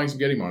good. it the flying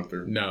spaghetti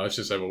monster? No, it's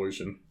just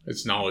evolution.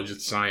 It's knowledge.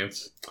 It's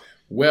science.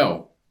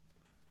 Well,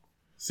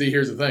 see,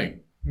 here's the thing.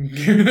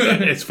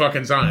 It's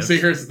fucking science. See,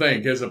 here's the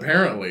thing, because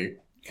apparently,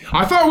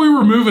 I thought we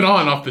were moving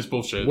on off this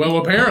bullshit. Well,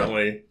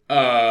 apparently,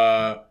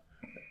 the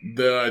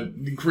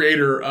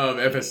creator of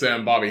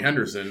FSM, Bobby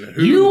Henderson,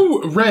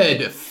 you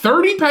read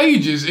 30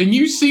 pages and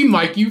you seem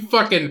like you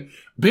fucking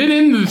been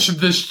in the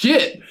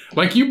shit.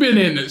 Like you've been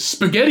in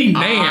spaghetti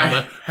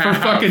Nam for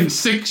fucking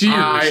 6 years.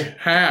 I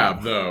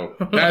have, though.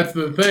 That's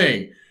the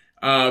thing.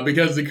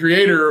 because the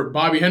creator,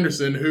 Bobby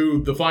Henderson,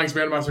 who the Flying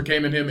Spaghetti Monster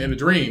came in him in a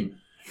dream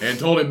and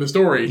told him the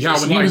story. Yeah,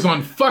 when he was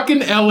on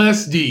fucking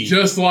LSD.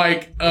 Just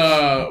like,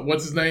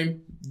 what's his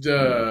name?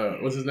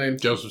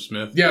 Joseph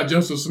Smith. Yeah,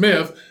 Joseph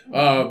Smith,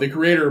 the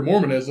creator of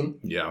Mormonism.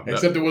 Yeah.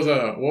 Except it was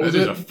what was it?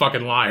 He's a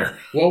fucking liar.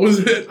 What was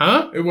it?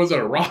 Huh? It was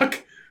a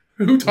rock?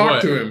 Who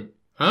talked to him?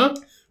 Huh?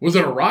 Was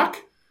it a rock?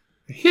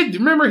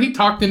 Remember, he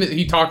talked in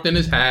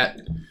his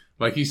hat.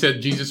 Like he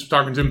said, Jesus was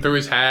talking to him through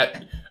his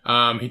hat.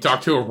 He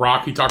talked to a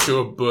rock. He talked to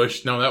a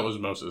bush. No, that was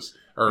Moses.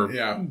 Or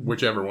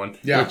whichever one.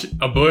 Yeah.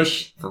 A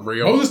bush, for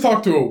real. Moses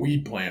talked to a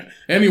weed plant.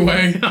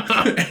 Anyway,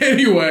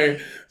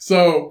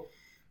 so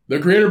the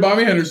creator,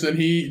 Bobby Henderson,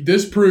 he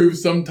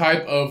disproves some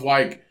type of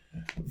like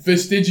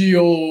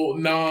vestigial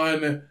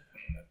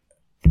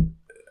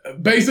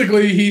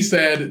basically, he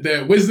said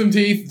that wisdom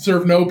teeth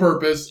serve no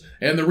purpose,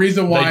 and the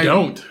reason why they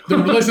don't.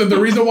 the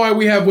reason why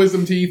we have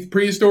wisdom teeth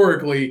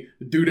prehistorically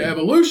due to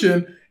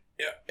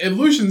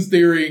evolution's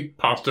theory.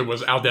 Pasta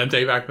was al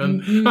dente back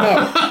then.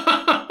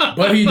 No,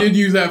 but he did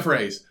use that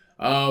phrase.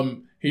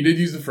 He did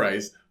use the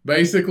phrase.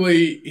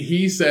 Basically,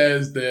 he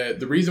says that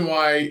the reason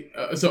why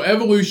so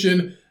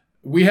evolution,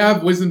 we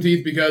have wisdom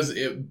teeth because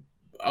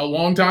a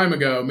long time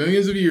ago,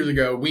 millions of years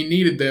ago, we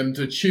needed them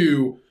to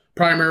chew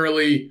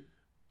primarily.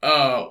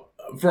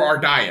 For our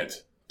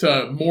diet,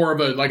 to more of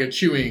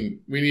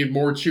we need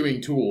more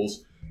chewing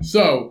tools.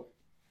 So,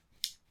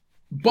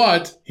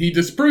 but he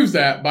disproves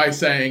that by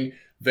saying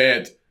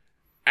that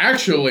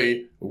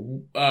actually,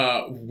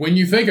 when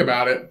you think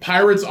about it,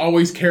 pirates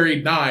always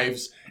carried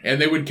knives, and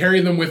they would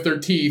carry them with their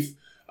teeth.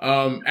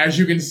 As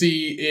you can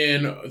see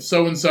in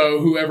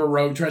so-and-so, whoever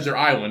wrote Treasure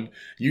Island,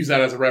 use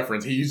that as a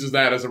reference. He uses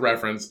that as a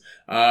reference.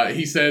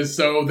 He says,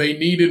 so they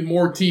needed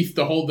more teeth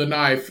to hold the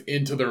knife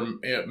into their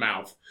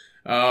mouth.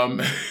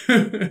 I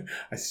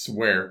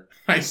swear,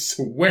 that's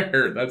what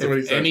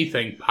he said.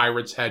 Anything,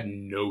 pirates had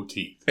no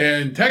teeth.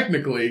 And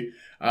technically,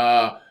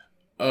 our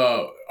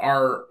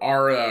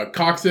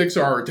coccyx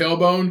or our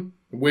tailbone,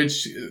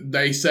 which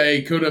they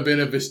say could have been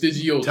a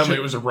vestigial... Tell me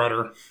it was a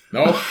rudder.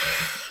 No.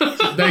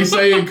 They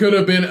say it could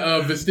have been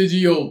a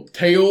vestigial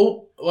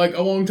tail, like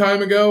a long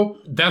time ago.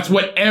 That's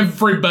what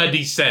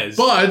everybody says.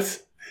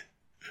 But,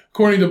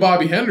 according to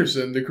Bobby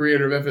Henderson, the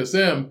creator of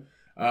FSM,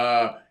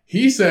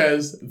 he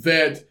says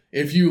that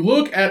if you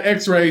look at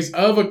x-rays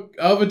of a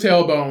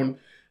tailbone,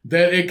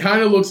 that it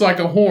kind of looks like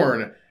a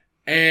horn,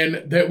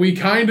 and that we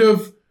kind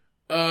of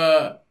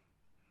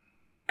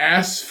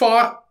ass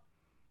fought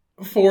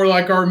for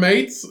like our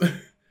mates.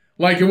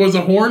 Like it was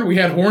a horn. We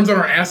had horns on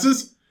our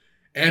asses.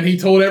 And he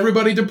told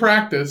everybody to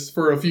practice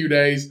for a few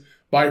days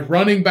by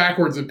running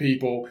backwards at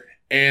people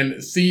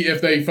and see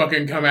if they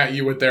fucking come at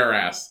you with their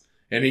ass.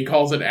 And he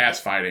calls it ass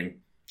fighting.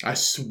 I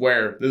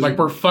swear. This like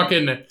we're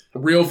fucking...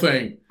 real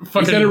thing.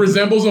 Fucking he said it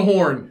resembles a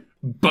horn.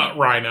 Butt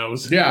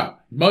rhinos. Yeah.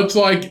 Much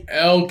like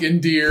elk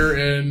and deer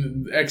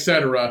and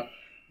etc.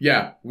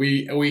 Yeah.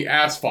 We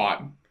ass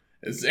fought.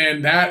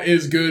 And that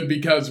is good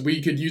because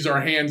we could use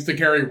our hands to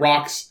carry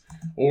rocks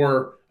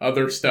or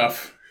other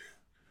stuff.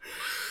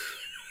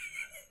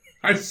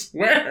 I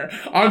swear.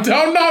 I'm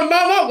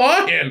not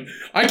lying.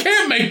 I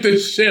can't make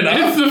this shit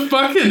up.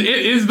 It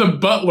is the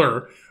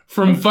butler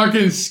from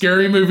fucking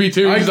Scary Movie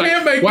 2. He's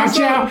watch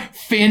out,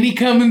 Fanny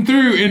coming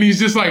through. And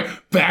he's just like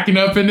backing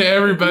up into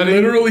everybody.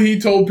 Literally,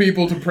 he told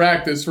people to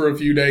practice for a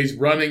few days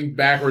running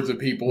backwards at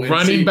people.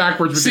 Running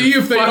backwards with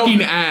your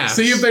fucking ass.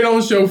 See if they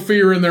don't show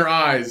fear in their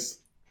eyes.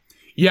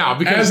 Yeah,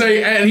 because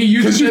he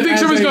uses you think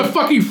someone's gonna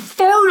fucking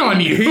fart on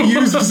you. He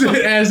uses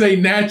it as a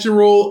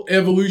natural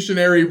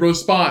evolutionary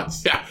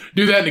response. Yeah,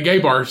 do that in a gay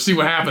bar. See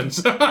what happens.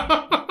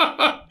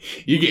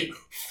 You get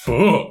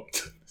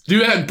fucked. Do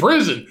that in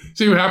prison.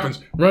 See what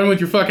happens. Run with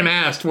your fucking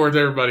ass towards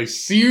everybody.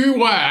 See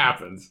what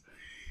happens.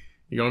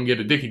 You're gonna get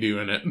a dicky do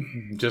in it.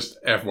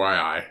 Just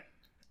FYI.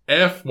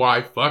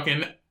 FY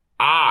fucking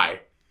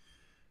I.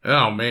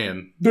 Oh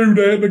man. Do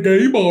that in a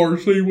gay bar.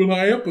 See what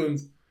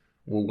happens.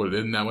 Well,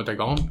 isn't that what they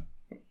call them?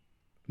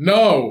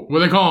 No. What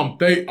do they call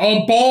them?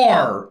 A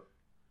bar.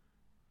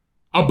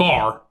 A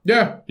bar.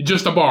 Yeah.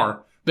 Just a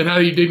bar. Then how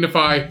do you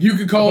dignify you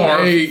could call it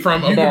a could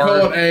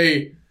call it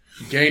a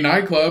gay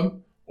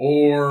nightclub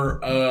or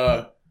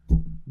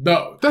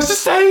no. That's the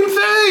same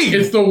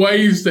thing. It's the way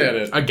you said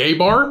it. A gay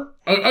bar?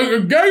 A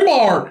gay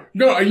bar.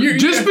 No,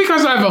 just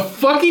because I have a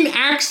fucking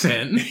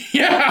accent.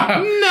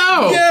 Yeah.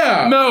 No.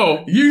 Yeah.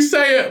 No. You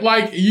say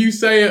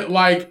it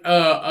like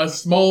a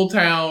small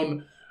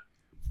town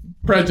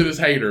prejudice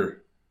hater.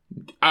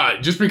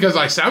 Just because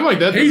I sound like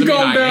that, he's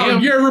gone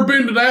down. You ever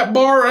been to that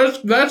bar?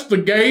 That's the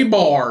gay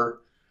bar.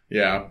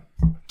 Yeah.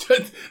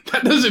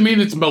 That doesn't mean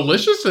it's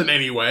malicious in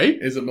any way.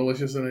 Is it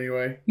malicious in any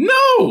way?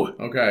 No.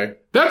 Okay.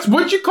 That's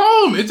what you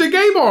call them. It's a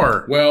gay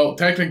bar. Well,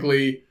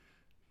 technically,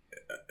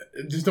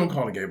 just don't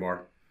call it a gay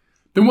bar.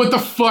 Then what the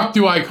fuck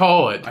do I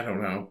call it? I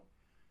don't know.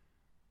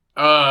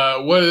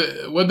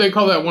 What they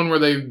call that one where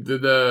they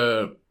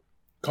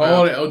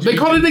call it LGBT. They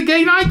call it a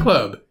gay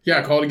nightclub.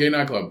 Yeah, call it a gay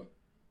nightclub.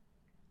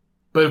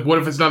 But what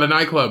if it's not a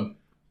nightclub?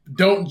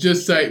 Don't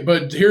just say,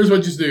 but here's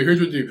what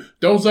you do.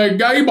 Don't say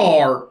gay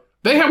bar.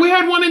 We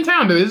had one in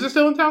town. Is it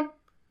still in town?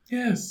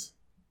 Yes.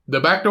 The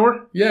back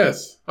door?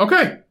 Yes.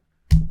 Okay.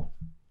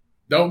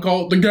 Don't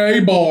call it the gay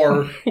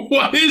bar.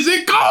 What is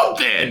it called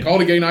then? Call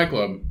it a gay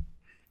nightclub.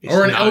 It's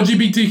or an not.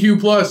 LGBTQ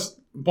plus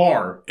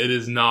bar. It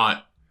is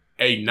not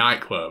a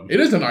nightclub. It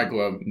is a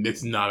nightclub.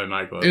 It's not a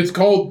nightclub. It's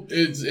called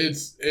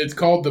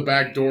the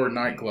Backdoor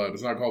Nightclub.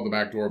 It's not called the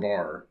Backdoor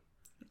Bar.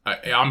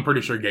 I'm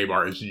pretty sure gay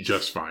bar is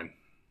just fine.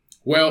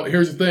 Well,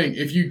 here's the thing.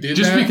 If you did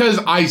Just that,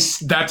 because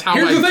that's how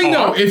here's I the thing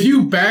talk. though. If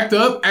you backed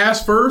up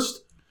ass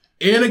first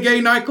in a gay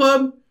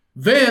nightclub,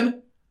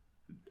 then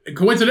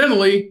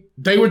coincidentally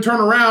they would turn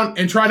around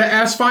and try to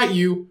ass fight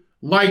you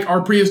like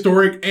our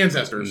prehistoric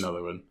ancestors. No,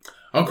 they wouldn't.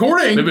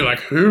 According They'd be like,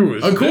 who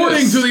is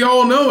this? to the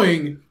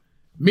all-knowing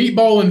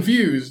meatball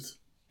infused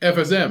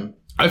FSM.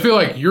 I feel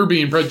like you're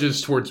being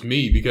prejudiced towards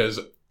me because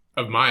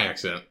of my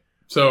accent.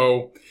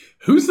 So,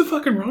 who's the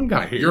fucking wrong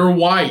guy here? You're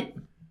white.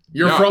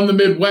 You're No, from the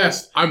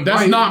Midwest. That's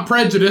white. not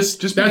prejudice.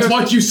 Just That's because-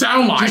 what you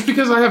sound like. Just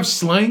because I have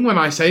slang when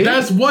I say it?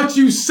 That's what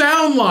you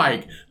sound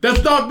like.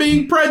 That's not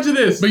being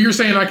prejudiced. But you're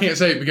saying I can't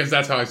say it because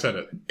that's how I said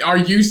it. Are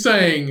you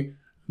saying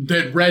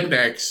that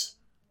rednecks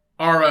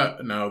are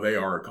no, they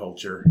are a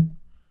culture.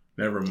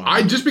 Never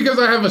mind. Just because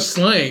I have a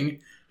slang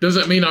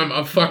doesn't mean I'm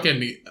a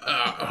fucking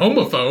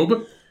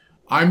homophobe.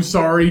 I'm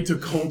sorry to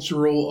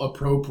cultural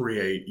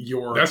appropriate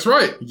your That's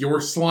right.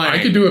 your slang.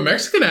 I could do a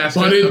Mexican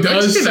accent. but it a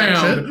does Mexican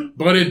sound accent.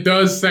 but it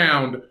does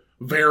sound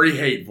very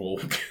hateful.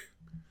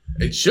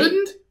 It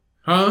shouldn't.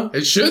 Huh?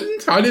 It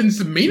shouldn't. I didn't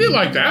mean it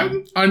like that.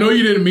 I know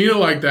you didn't mean it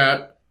like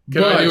that.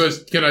 Can but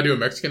I do a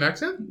Mexican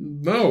accent?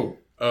 no.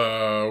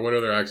 What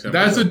other accent?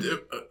 That's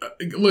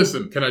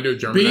listen. Can I do a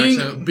German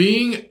accent?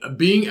 Being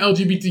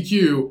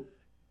LGBTQ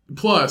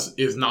plus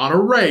is not a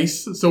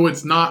race, so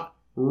it's not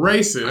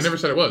racist. I never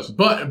said it was.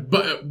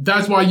 But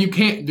that's why you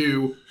can't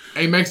do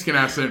a Mexican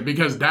accent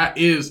because that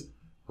is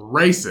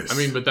racist. I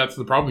mean, but that's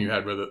the problem you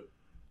had with it.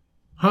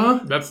 huh?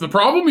 That's the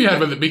problem you had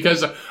with it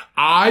because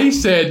I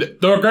said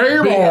the gay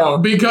bar.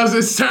 Because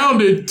it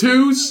sounded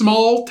too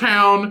small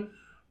town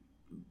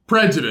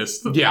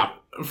prejudiced Yeah,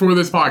 for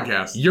this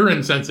podcast. you're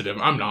insensitive.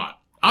 I'm not.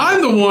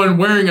 I'm the one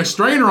wearing a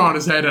strainer on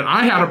his head, and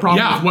I had a problem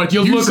Yeah, with what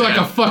you you look said. like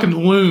a fucking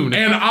loon.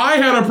 And I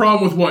had a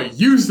problem with what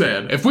you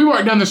said. If we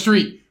walked down the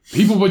street,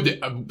 people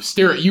would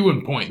stare at you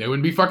and point. They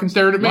wouldn't be fucking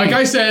staring at me. Like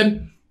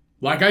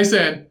I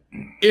said,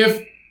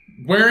 if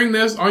wearing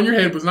this on your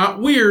head was not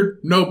weird,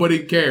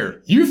 nobody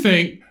cared. You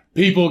think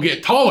people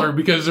get taller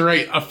because there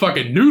ain't a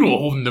fucking noodle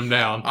holding them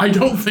down. I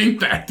don't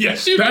think that.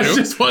 Yes, you That's do.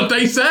 just what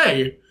they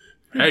say.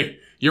 Hey,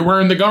 you're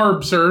wearing the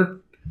garb, sir.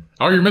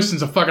 All you're missing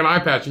is a fucking eye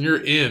patch and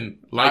you're in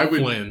like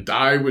Flynn.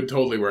 I would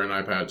totally wear an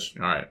eye patch.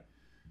 All right.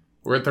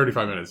 We're at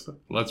 35 minutes.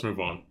 Let's move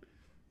on.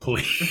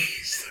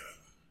 Please.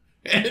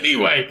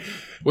 Anyway,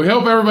 we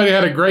hope everybody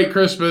had a great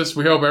Christmas.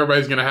 We hope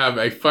everybody's going to have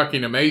a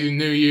fucking amazing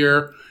New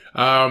Year.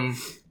 I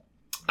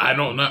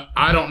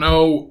don't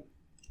know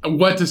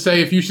what to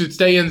say if you should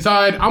stay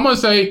inside. I'm going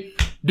to say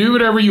do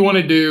whatever you want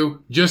to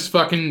do. Just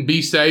fucking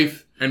be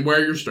safe. And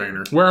wear your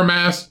strainer. Wear a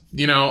mask.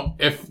 You know,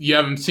 if you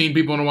haven't seen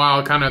people in a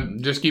while, kind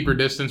of just keep your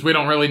distance. We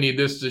don't really need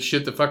this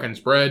shit to fucking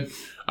spread.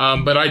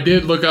 But I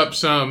did look up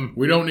some.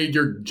 We don't need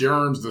your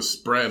germs to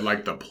spread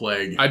like the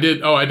plague. I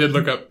did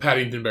look up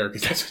Paddington Bear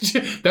because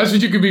that's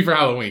what you could be for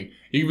Halloween.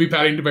 You could be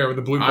Paddington Bear with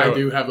a blue coat. I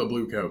do have a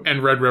blue coat.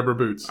 And red rubber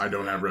boots. I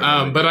don't have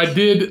red. But I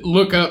did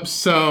look up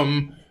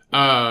some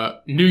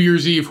New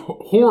Year's Eve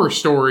horror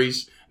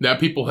stories that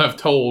people have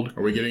told.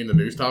 Are we getting into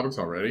news topics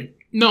already?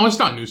 No, it's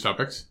not news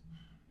topics.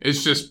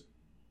 It's just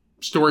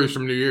stories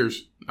from New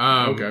Year's.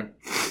 Okay.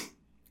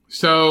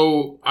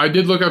 So I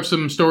did look up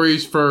some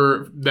stories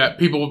for that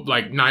people,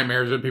 like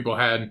nightmares that people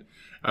had,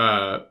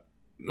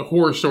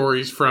 horror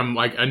stories from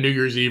like a New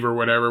Year's Eve or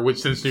whatever, which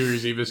since New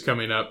Year's Eve is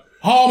coming up.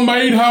 I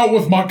made out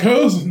with my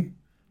cousin.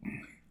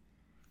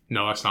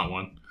 No, that's not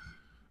one.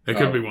 It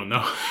could be one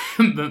though.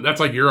 That's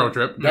like Euro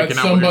Trip. That's making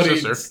out with your somebody.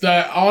 sister.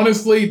 That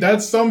honestly,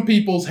 that's some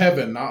people's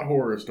heaven, not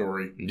horror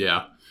story.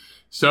 Yeah.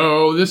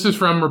 So this is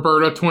from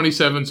Roberta,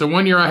 27. So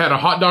one year I had a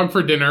hot dog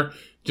for dinner.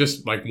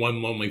 Just like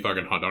one lonely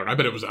fucking hot dog. I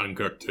bet it was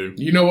uncooked too.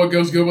 You know what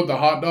goes good with the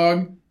hot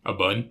dog? A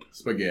bun?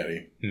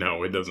 Spaghetti.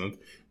 No, it doesn't.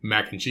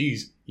 Mac and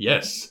cheese?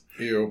 Yes.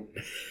 Ew.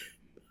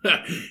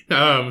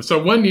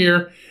 So one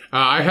year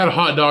I had a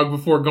hot dog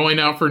before going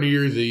out for New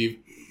Year's Eve.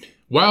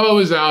 While I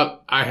was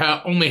out,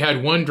 I only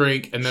had one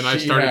drink, and then I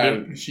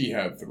started. She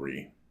had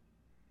 3.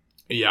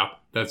 Yeah,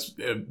 that's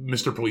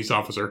Mr. Police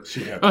Officer.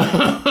 She had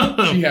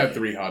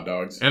 3 hot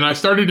dogs. And I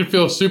started to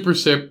feel super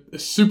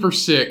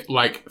sick,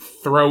 like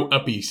throw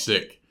uppy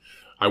sick.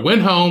 I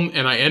went home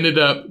and I ended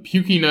up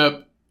puking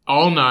up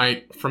all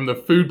night from the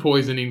food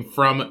poisoning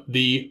from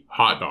the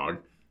hot dog.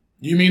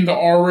 You mean the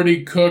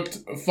already cooked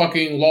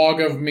fucking log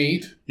of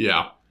meat?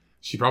 Yeah.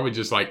 She probably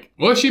just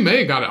she may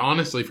have got it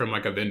honestly from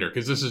like a vendor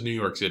because this is New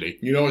York City.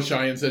 You know what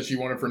Cheyenne said she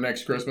wanted for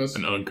next Christmas?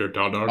 An uncooked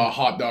hot dog. A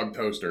hot dog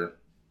toaster.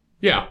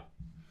 Yeah.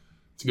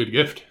 It's a good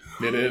gift.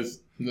 It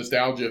is.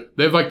 Nostalgia.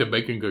 They have like the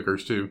bacon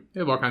cookers too.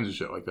 They have all kinds of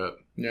shit like that.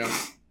 Yeah.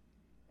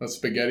 A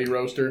spaghetti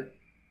roaster.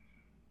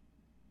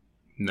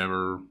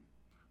 Never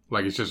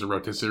Like it's just a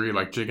rotisserie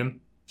like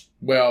chicken?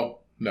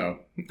 Well, no.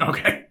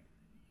 Okay.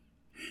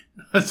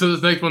 So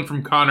this next one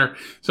from Connor.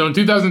 So in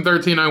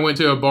 2013, I went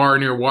to a bar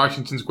near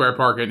Washington Square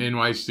Park in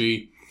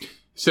NYC.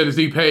 Said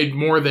he paid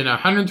more than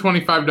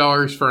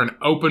 $125 for an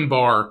open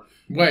bar.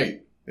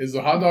 Wait, is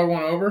the hot dog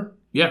one over?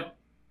 Yeah.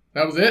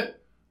 That was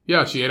it?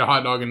 Yeah, she ate a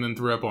hot dog and then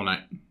threw up all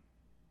night.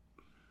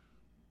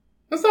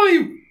 That's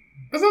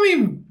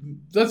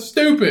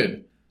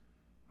stupid.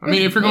 I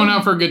mean, if you're going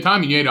out for a good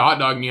time and you ate a hot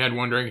dog and you had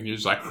one drink and you're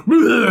just like,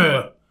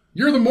 bleh.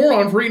 You're the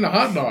moron for eating a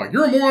hot dog.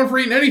 You're a moron for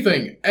eating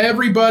anything.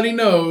 Everybody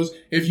knows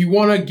if you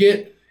want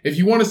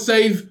to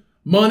save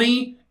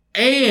money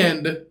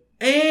and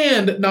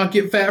not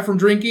get fat from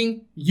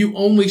drinking, you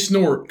only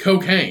snort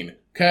cocaine.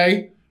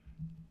 Okay?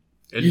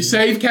 You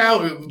save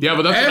calories. Yeah,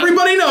 but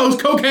everybody knows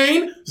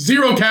cocaine,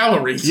 0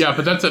 calories. Yeah,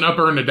 but that's an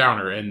upper and a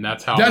downer, and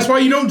that's why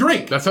you don't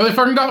drink. That's how they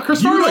fucking got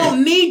Chris You Farley.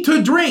 don't need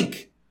to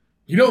drink.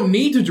 You don't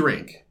need to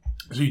drink.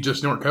 So you just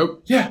snort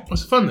coke? Yeah.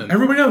 What's the fun then?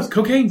 Everybody knows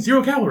cocaine,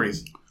 0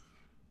 calories.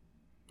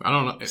 I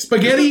don't know.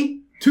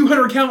 Spaghetti,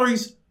 200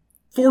 calories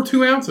for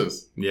 2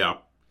 ounces. Yeah.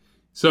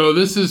 So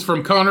this is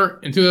from Connor.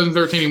 In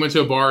 2013, he went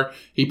to a bar.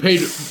 He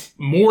paid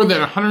more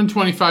than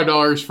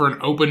 $125 for an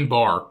open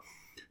bar,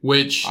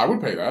 which... I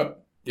would pay that.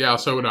 Yeah,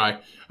 so would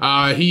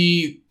I.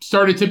 He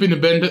started tipping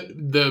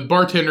the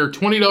bartender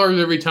 $20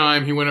 every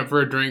time he went up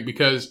for a drink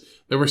because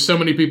there were so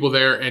many people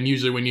there, and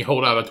usually when you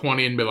hold out a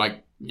 20 and be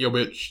like, yo,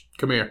 bitch,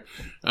 come here.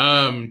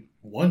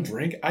 One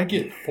drink? I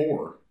get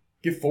 4.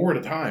 Get 4 at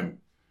a time.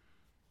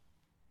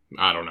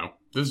 I don't know.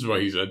 This is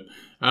what he said.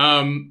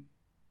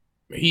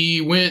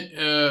 He went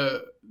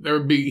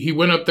he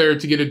went up there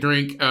to get a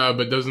drink,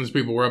 but dozens of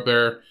people were up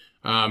there.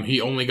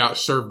 He only got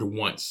served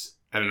once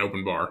at an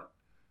open bar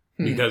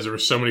because there were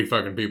so many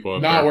fucking people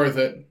up there. Not worth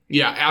it.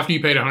 Yeah, after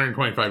you paid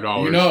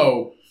 $125. You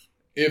know,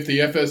 if the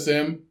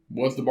FSM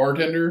was the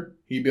bartender,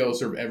 he'd be able to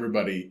serve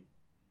everybody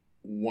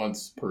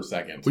once per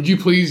second. Would you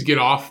please get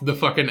off the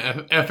fucking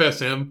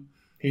FSM?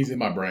 He's in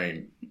my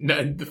brain.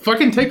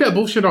 Fucking take that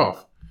bullshit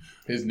off.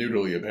 His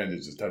noodly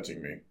appendage is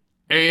touching me.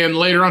 And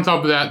later on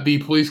top of that, the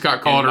police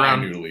got called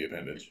around. Noodly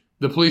appendage.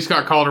 The police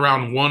got called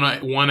around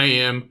 1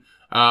 a.m.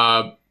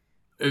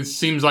 It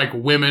seems like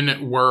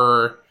women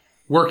were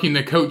working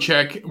the coat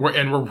check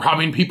and were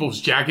robbing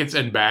people's jackets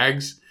and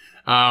bags.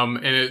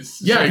 And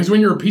it's because when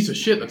you're a piece of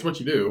shit, that's what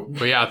you do.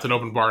 But yeah, it's an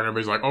open bar and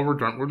everybody's like, oh, we're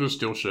drunk. We'll just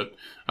steal shit.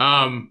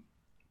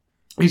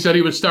 He said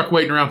he was stuck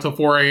waiting around till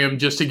 4 a.m.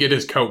 just to get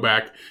his coat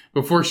back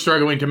before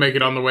struggling to make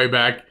it on the way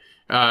back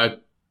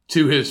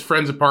to his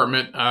friend's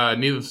apartment.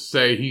 Needless to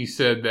say, he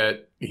said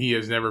that he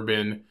has never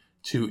been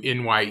to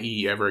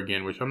NYE ever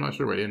again, which I'm not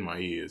sure what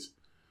NYE is.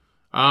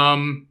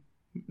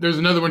 There's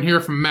another one here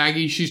from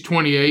Maggie. She's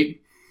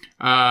 28.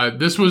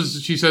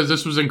 She says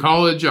this was in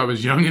college. I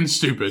was young and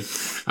stupid.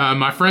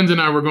 My friends and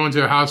I were going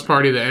to a house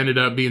party that ended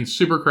up being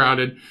super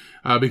crowded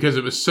because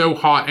it was so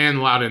hot and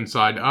loud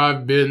inside.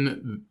 I've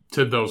been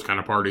to those kind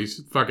of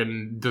parties.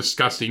 Fucking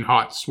disgusting,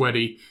 hot,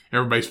 sweaty.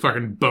 Everybody's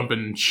fucking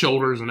bumping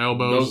shoulders and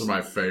elbows. Those are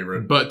my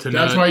favorite. But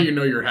that's why you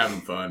know you're having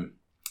fun.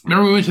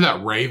 Remember we went to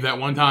that rave that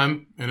one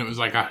time, and it was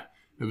like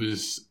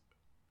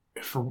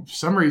for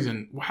some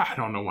reason, I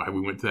don't know why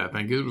we went to that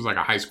thing. It was like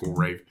a high school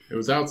rave. It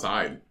was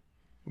outside.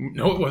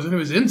 No, it wasn't. It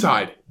was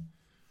inside.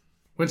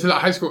 Went to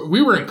that high school.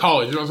 We were in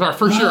college. It was our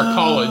first year of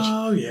college.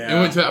 Oh yeah. And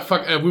went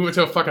to we went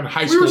to a fucking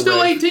high school. We were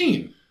still rave.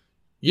 18.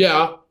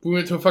 Yeah, we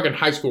went to a fucking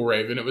high school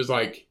rave, and it was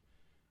like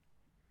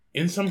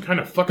in some kind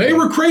of fucking. They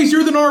were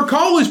crazier than our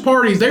college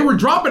parties. They were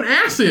dropping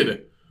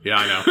acid. Yeah,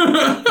 I know.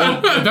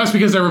 Well, that's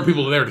because there were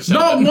people there to sell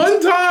Not it.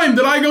 one time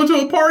did I go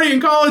to a party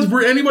in college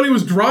where anybody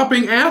was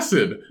dropping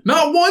acid.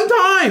 Not one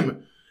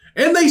time.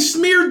 And they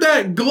smeared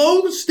that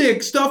glow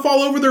stick stuff all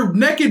over their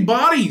naked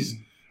bodies.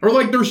 Or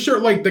like their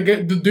shirt, like the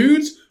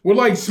dudes would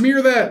like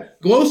smear that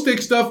glow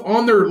stick stuff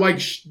on their like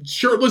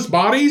shirtless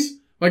bodies,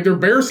 like their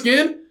bare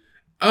skin.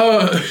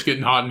 It's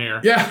getting hot in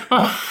here.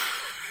 Yeah.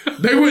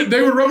 They would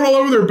rub it all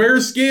over their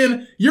bare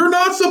skin. You're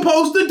not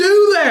supposed to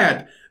do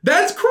that.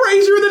 That's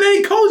crazier than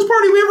any college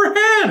party we ever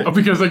had. Oh,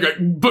 because they got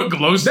put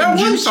glow stick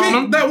juice on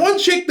them? That one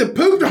chick that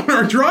pooped on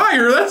our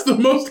dryer, that's the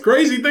most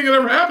crazy thing that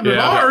ever happened at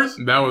ours.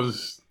 That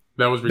was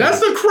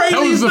ridiculous. That's the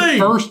craziest thing.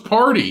 That was the first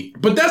party.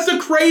 But that's the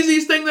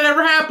craziest thing that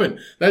ever happened.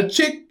 That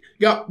chick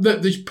got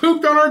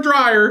pooped on our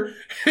dryer,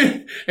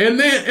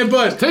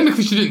 but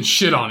technically she didn't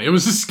shit on it. It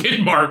was a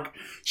skid mark.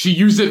 She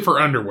used it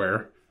for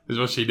underwear, is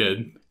what she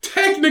did.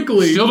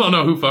 Technically. Still don't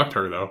know who fucked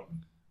her, though.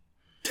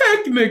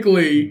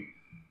 Technically,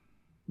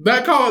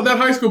 that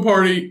high school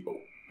party,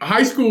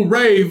 high school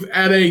rave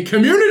at a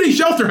community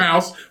shelter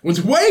house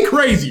was way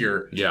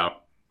crazier. Yeah.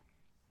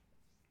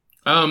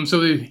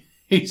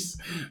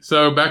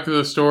 So back to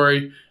the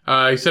story.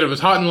 He said it was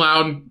hot and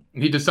loud.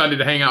 He decided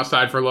to hang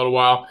outside for a little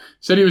while.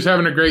 Said he was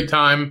having a great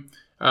time.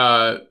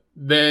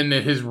 Then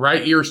his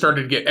right ear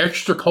started to get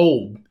extra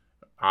cold.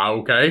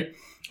 Okay.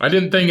 I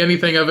didn't think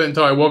anything of it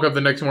until I woke up the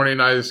next morning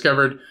and I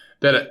discovered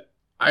that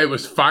it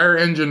was fire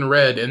engine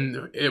red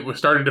and it was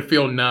starting to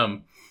feel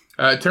numb.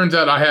 It turns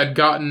out I had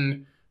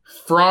gotten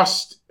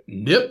frost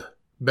nip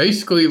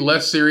basically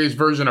less serious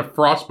version of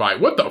frostbite.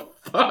 What the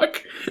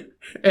fuck?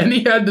 And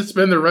he had to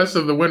spend the rest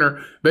of the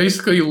winter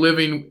basically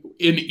living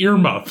in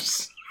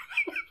earmuffs.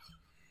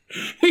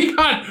 He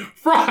got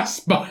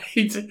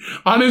frostbite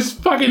on his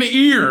fucking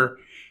ear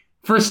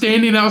for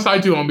standing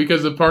outside too long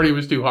because the party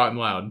was too hot and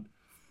loud.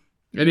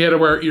 And he had to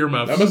wear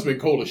earmuffs. That must have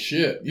been cold as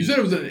shit. You said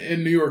it was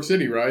in New York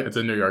City, right? It's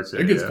in New York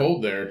City. It gets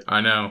cold there.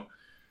 I know.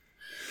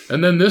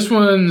 And then this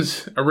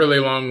one's a really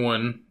long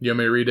one. You want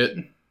me to read it?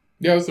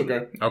 Yeah, that's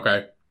okay.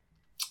 Okay.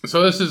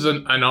 So this is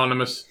an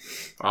anonymous,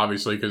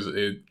 obviously, because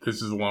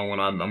this is a long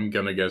one. I'm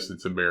going to guess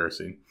it's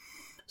embarrassing.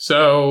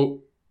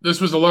 So this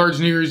was a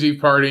large New Year's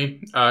Eve party.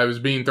 It was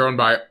being thrown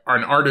by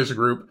an artist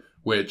group,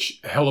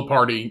 which, hella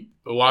party,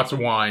 lots of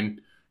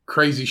wine,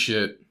 crazy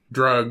shit,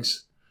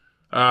 drugs.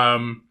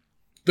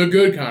 The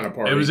good kind of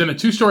party. It was in a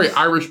 2-story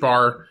Irish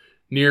bar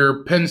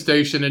near Penn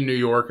Station in New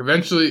York.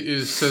 Eventually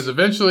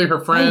her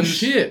friends... Oh,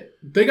 shit.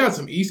 They got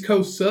some East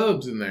Coast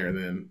subs in there,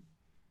 then.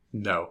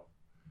 No.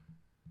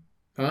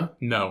 Huh?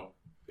 No.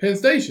 Penn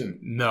Station.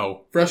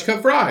 No. Fresh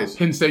cut fries.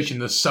 Penn Station,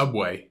 the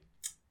Subway.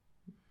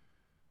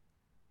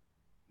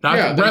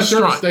 Not the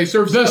restaurant. They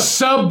serve the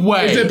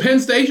Subway. Is it Penn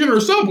Station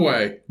or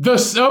Subway?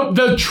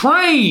 The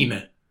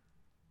train.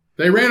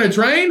 They ran a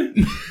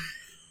train?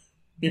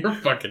 You're a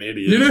fucking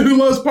idiot. You know who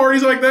loves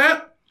parties like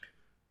that?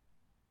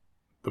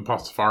 The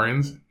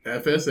Pastafarians.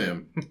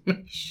 FSM.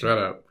 Shut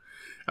up.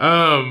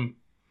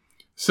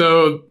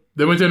 So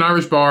they went to an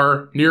Irish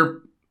bar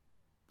near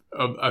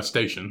a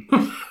station.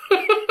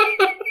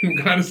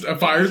 Kind of a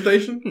fire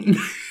station?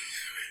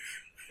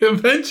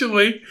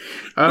 Eventually.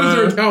 Was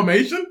there a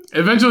Dalmatian?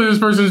 Eventually, this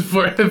person's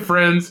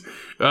friends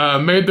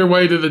made their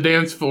way to the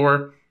dance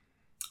floor.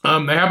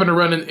 They happened to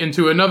run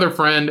into another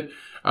friend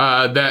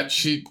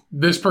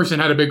this person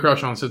had a big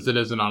crush on, since it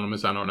is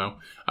anonymous, I don't know.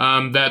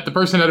 That the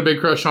person had a big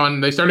crush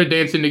on. They started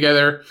dancing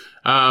together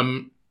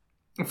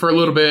for a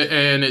little bit,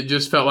 and it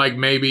just felt like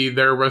maybe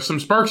there was some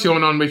sparks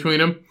going on between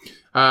them.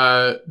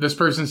 This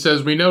person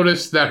says, we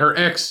noticed that her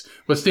ex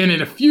was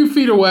standing a few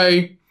feet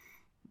away.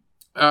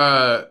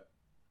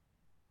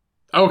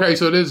 Okay,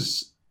 so it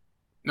is...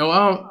 No,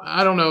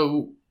 I don't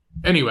know.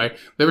 Anyway,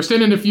 they were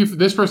standing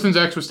this person's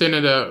ex was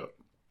standing a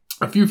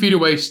few feet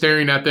away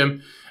staring at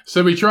them.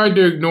 So we tried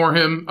to ignore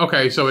him.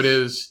 Okay, so it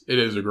is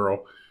a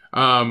girl.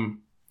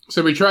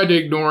 So we tried to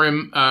ignore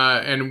him,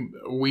 and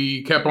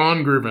we kept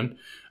on grooving.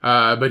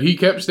 But he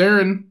kept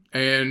staring,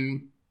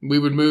 and we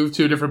would move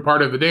to a different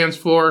part of the dance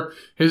floor.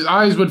 His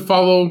eyes would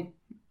follow.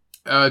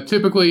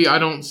 Typically, I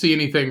don't see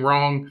anything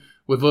wrong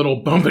with little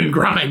bump and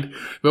grind,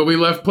 but we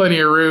left plenty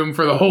of room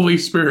for the Holy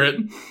Spirit.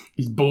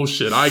 He's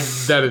bullshit.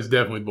 That is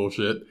definitely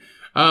bullshit.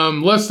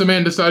 Less the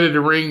man decided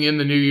to ring in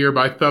the new year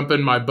by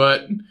thumping my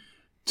butt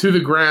to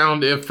the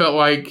ground. It felt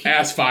like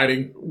ass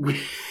fighting.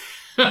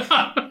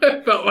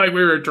 It felt like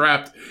we were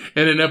trapped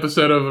in an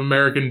episode of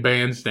American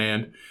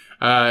Bandstand.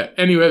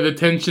 Anyway, the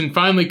tension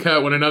finally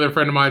cut when another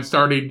friend of mine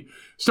started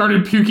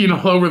puking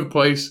all over the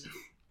place.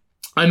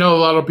 I know a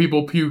lot of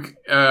people puke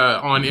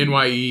on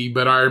NYE,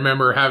 but I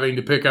remember having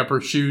to pick up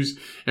her shoes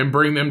and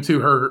bring them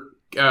to her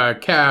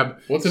cab.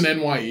 What's an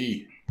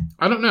NYE?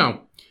 I don't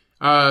know.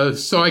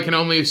 So I can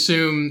only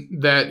assume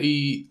that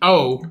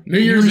New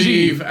Year's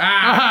Eve.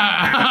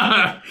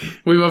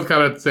 We both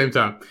got it at the same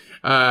time.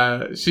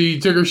 She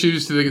took her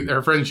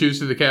friend's shoes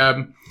to the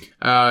cab.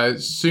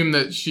 Assumed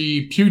that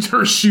she puked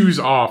her shoes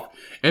off.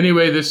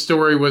 Anyway, this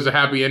story was a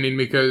happy ending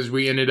because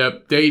we ended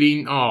up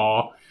dating.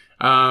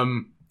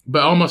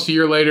 But almost a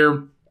year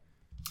later,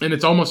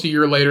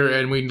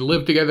 and we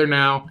live together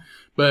now.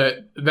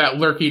 But that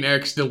lurking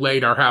ex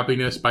delayed our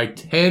happiness by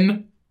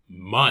 10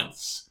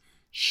 months.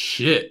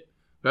 Shit.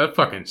 That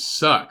fucking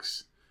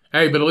sucks.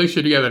 Hey, but at least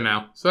you're together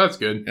now, so that's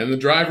good. And the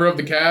driver of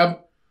the cab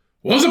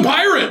was a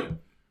pirate!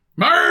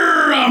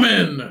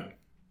 Ramen!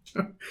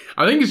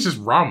 I think it's just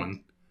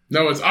ramen.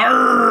 No, it's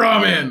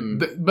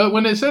ramen! But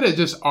when it said it,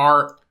 just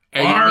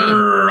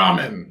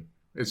ramen.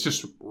 It's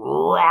just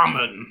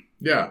ramen.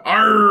 Yeah,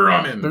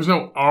 ramen. There's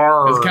no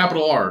R. It's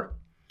capital R.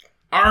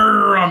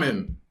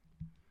 Ramen.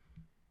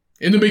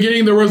 In the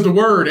beginning, there was the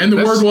word, and the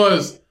word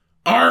was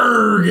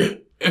arg.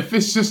 If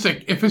it's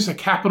a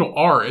capital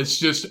R,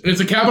 it's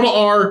a capital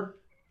R,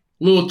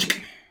 little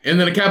and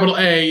then a capital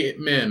A,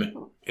 men.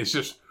 It's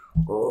just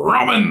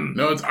ramen.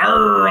 No, it's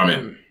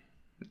ramen.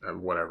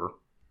 Whatever.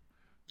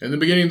 In the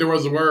beginning, there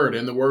was a word,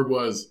 and the word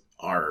was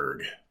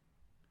arg.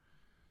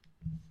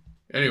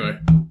 Anyway,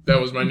 that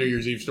was my New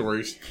Year's Eve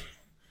stories.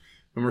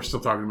 And we're still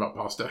talking about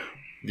pasta.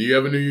 Do you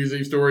have a New Year's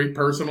Eve story,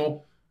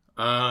 personal?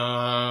 I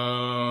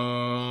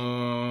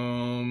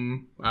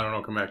don't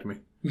know. Come back to me.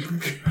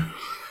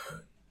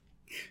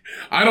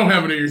 I don't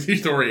have a New Year's Eve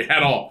story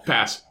at all.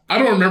 Pass. I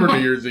don't remember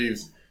New Year's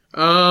Eves.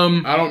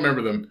 I don't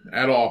remember them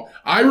at all.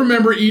 I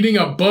remember eating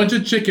a bunch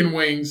of chicken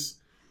wings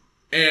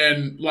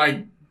and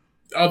like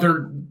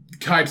other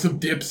types of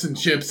dips and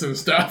chips and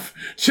stuff.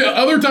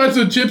 Other types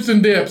of chips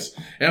and dips.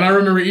 And I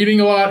remember eating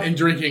a lot and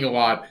drinking a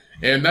lot.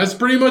 And that's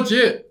pretty much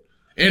it.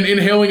 And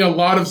inhaling a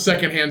lot of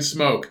secondhand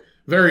smoke.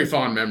 Very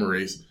fond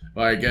memories.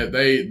 Like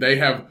they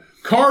have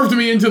carved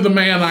me into the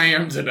man I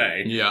am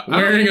today. Yeah.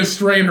 Wearing a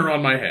strainer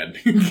on my head.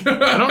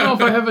 I don't know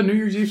if I have a New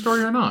Year's Eve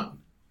story or not.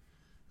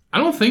 I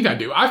don't think I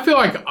do. I feel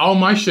like all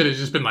my shit has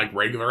just been like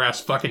regular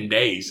ass fucking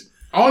days.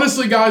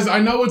 Honestly, guys, I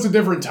know it's a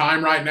different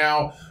time right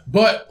now,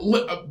 but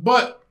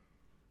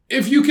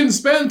if you can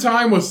spend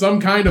time with some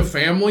kind of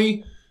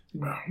family,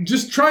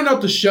 just try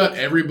not to shut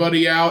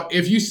everybody out.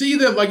 If you see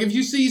that, like, if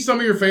you see some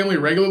of your family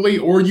regularly,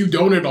 or you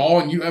don't at all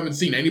and you haven't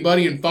seen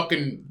anybody in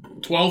fucking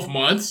 12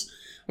 months,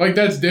 like,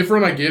 that's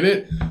different, I get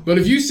it. But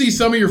if you see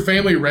some of your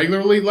family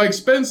regularly, like,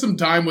 spend some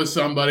time with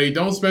somebody.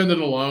 Don't spend it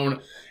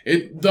alone.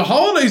 The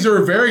holidays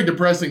are a very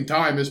depressing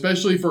time,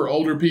 especially for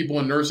older people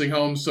in nursing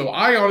homes. So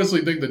I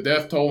honestly think the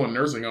death toll in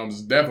nursing homes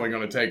is definitely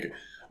going to take,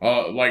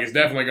 it's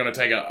definitely going to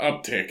take an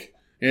uptick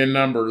in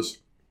numbers.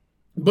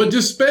 But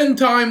just spend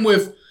time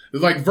with,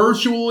 like,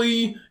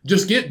 virtually,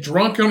 just get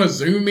drunk on a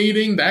Zoom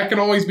meeting. That can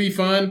always be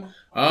fun.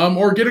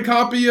 Or get a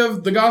copy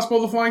of The Gospel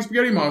of the Flying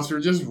Spaghetti Monster.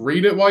 Just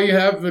read it while you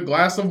have a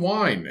glass of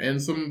wine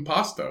and some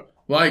pasta.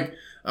 Like,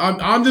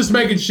 I'm just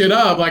making shit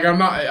up. Like,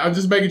 I'm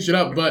just making shit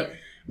up. But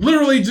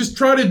literally just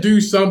try to do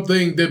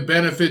something that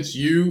benefits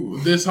you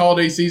this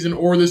holiday season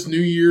or this New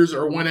Year's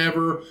or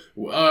whenever.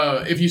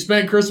 If you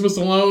spent Christmas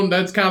alone,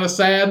 that's kind of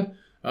sad.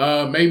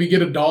 Maybe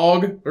get a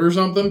dog or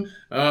something.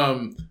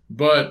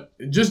 But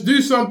just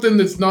do something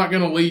that's not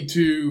going to lead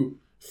to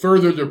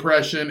further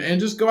depression, and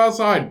just go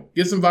outside.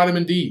 Get some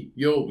vitamin D.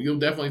 You'll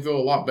definitely feel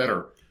a lot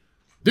better.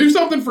 Do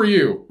something for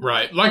you.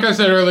 Right. Like I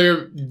said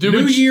earlier,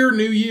 New year,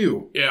 new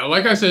you. Yeah,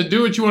 like I said,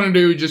 do what you want to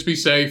do. Just be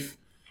safe.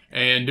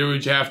 And do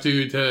what you have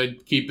to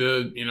keep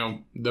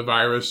the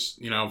virus,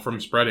 from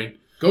spreading.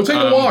 Go take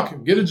a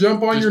walk. Get a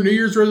jump on your New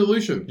Year's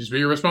resolution. Just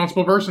be a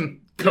responsible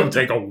person. Go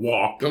take a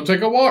walk. Go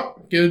take a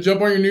walk. Get a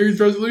jump on your New Year's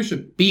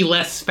resolution. Be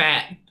less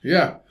fat.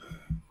 Yeah.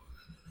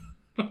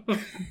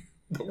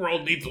 The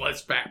world needs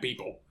less fat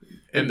people.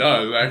 It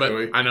does,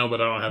 actually. I know, but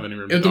I don't have any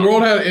room.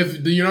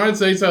 If the United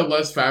States had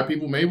less fat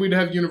people, maybe we'd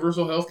have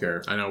universal health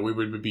care. I know, we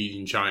would be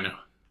beating China.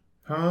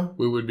 Huh?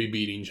 We would be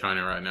beating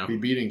China right now. Be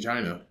beating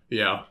China.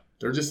 Yeah.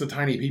 They're just a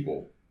tiny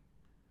people.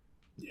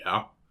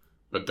 Yeah.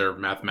 But their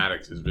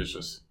mathematics is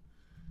vicious.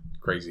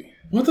 Crazy.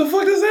 What the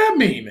fuck does that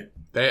mean?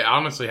 They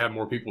honestly have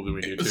more people than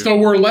we do, too. So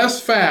we're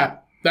less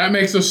fat. That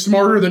makes us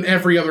smarter than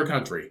every other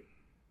country.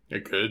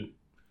 It could.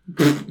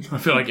 I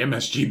feel like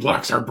MSG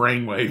blocks our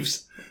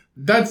brainwaves.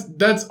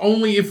 That's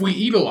only if we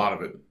eat a lot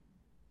of it.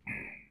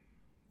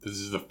 This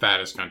is the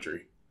fattest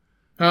country.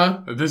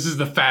 Huh? This is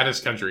the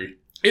fattest country.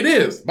 It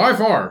is, by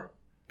far.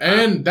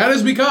 And that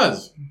is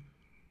because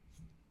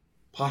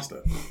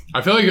pasta.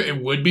 I feel like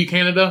it would be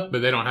Canada,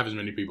 but they don't have as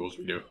many people as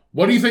we do.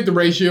 What do you think the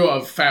ratio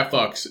of fat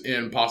fucks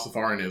in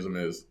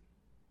Pastafarianism is?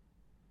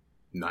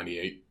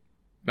 98.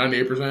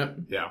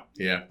 98%? Yeah.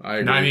 Yeah, I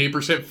agree.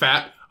 98%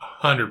 fat,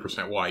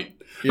 100% white.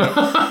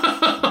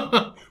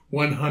 Yeah.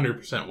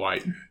 100%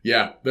 white.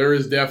 Yeah, there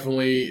is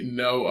definitely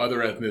no other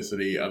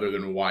ethnicity other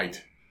than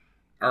white.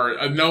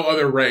 Or no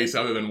other race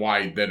other than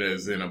white that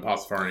is in a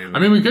Pastafarianism. I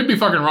mean, we could be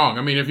fucking wrong.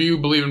 I mean, if you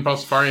believe in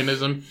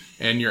Pastafarianism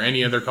and you're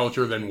any other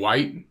culture than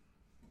white,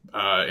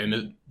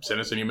 send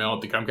us an email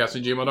at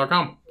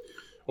thecomcast@gmail.com.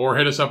 Or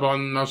hit us up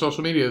on our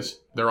social medias.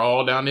 They're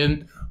all down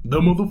in the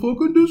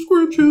motherfucking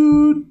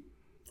description.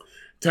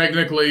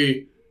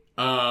 Technically,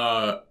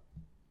 so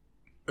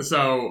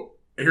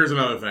here's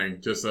another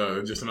thing. Just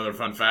another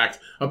fun fact.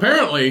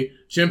 Apparently,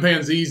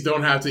 chimpanzees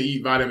don't have to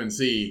eat vitamin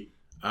C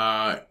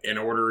in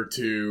order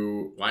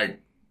to,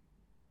 like,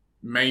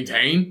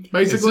 maintain,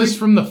 basically. Is this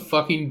from the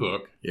fucking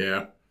book?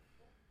 Yeah.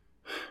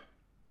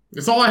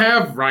 It's all I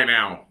have right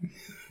now.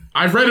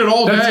 I've read it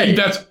all day.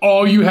 That's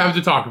all you have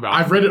to talk about.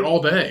 I've read it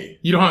all day.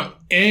 You don't have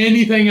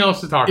anything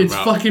else to talk about. It's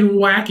fucking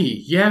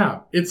wacky. Yeah.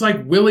 It's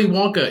like Willy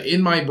Wonka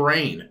in my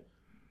brain.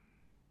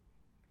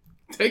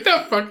 Take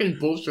that fucking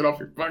bullshit off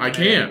your fucking I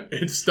can't.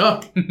 It's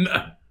stuck.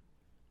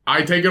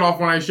 I take it off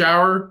when I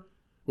shower,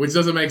 which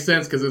doesn't make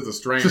sense because it's a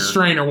strainer. It's a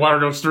strainer. Water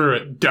goes through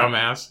it,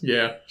 dumbass.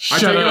 Yeah. I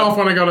take it off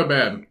when I go to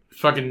bed.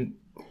 Fucking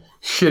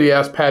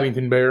shitty-ass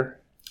Paddington Bear.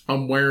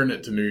 I'm wearing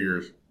it to New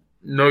Year's.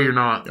 No, you're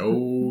not.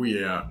 Oh,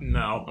 yeah.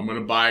 No. I'm going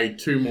to buy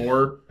 2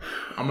 more.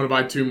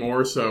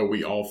 So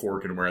we all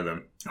 4 can wear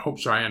them. I hope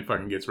Cheyenne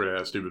fucking gets rid of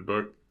that stupid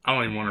book. I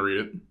don't even want to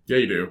read it. Yeah,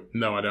 you do.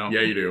 No, I don't.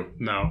 Yeah, you do.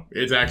 No.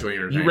 It's actually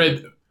entertaining. You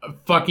read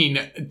fucking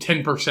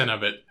 10%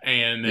 of it,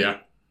 and yeah.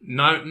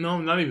 Not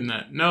even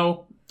that.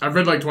 No. I've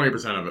read like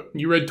 20% of it.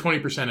 You read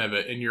 20% of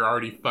it, and you're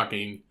already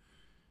fucking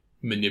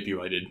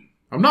manipulated.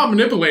 I'm not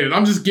manipulated.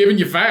 I'm just giving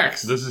you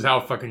facts. This is how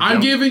fucking... I'm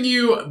giving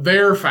you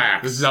their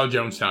facts. This is how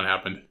Jonestown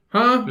happened.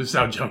 Huh? This is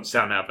how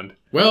Jonestown happened.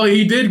 Well,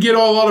 he did get a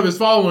lot of his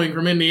following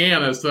from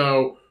Indiana,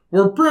 so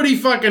we're pretty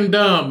fucking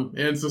dumb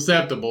and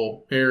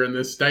susceptible here in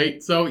this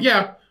state. So,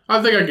 yeah,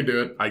 I think I could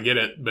do it. I get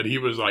it, but he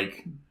was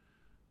like...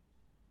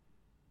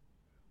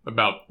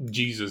 about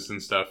Jesus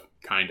and stuff,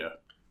 kinda.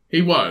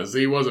 He was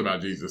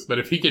about Jesus. But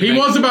if he could... He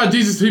was about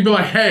Jesus, he'd be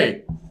like,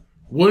 hey,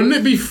 wouldn't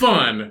it be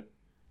fun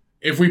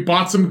if we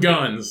bought some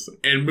guns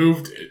and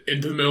moved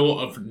into the middle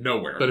of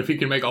nowhere? But if he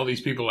can make all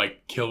these people,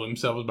 like, kill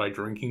themselves by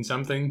drinking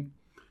something,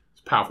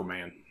 it's a powerful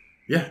man.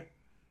 Yeah.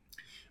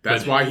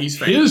 That's But why he's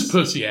famous. His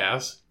pussy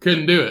ass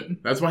couldn't do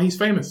it. That's why he's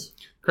famous.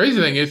 Crazy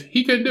thing is,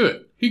 he couldn't do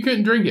it. He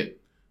couldn't drink it.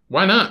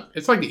 Why not?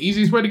 It's like the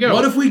easiest way to go.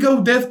 What if we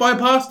go death by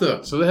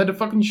pasta? So they had to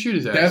fucking shoot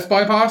his ass. Death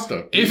by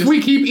pasta. If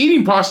we keep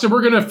eating pasta,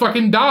 we're gonna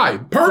fucking die.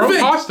 Perfect.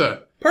 From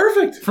pasta.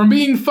 Perfect. From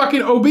being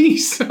fucking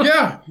obese.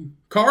 Yeah.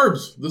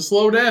 Carbs. The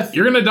slow death.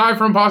 You're gonna die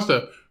from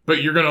pasta,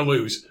 but you're gonna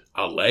lose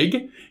a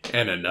leg,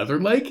 and another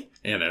leg,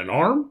 and an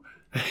arm,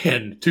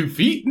 and 2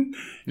 feet,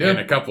 and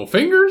a couple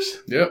fingers,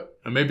 Yep.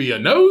 and maybe a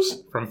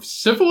nose from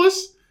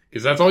syphilis,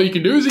 because that's all you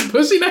can do is eat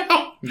pussy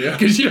now. Yeah.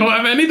 Because you don't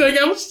have anything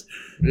else.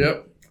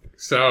 Yep.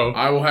 So,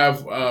 I will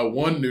have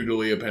one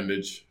noodly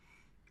appendage.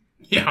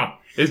 yeah,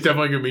 it's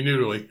definitely gonna be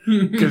noodly,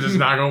 because it's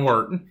not gonna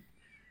work.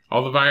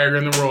 All the Viagra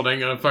in the world ain't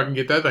gonna fucking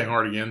get that thing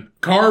hard again.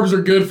 Carbs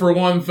are good for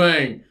one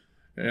thing,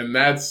 and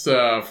that's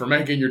for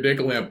making your dick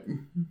limp.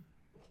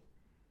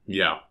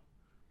 Yeah,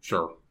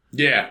 sure.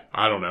 Yeah,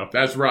 I don't know.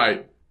 that's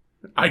right.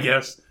 I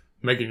guess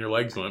making your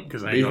legs limp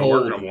because they ain't gonna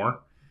work no more.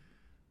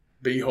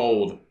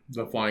 Behold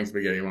the flying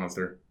spaghetti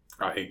monster.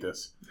 I hate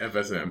this.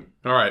 FSM.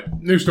 All right,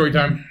 new story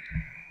time.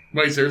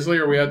 Wait, seriously?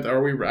 Are we at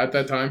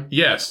that time?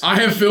 Yes. I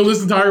have filled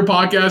this entire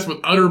podcast with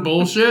utter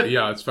bullshit.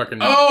 Yeah, it's fucking.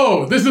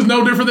 Oh, this is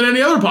no different than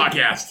any other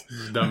podcast. This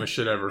is the dumbest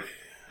shit ever.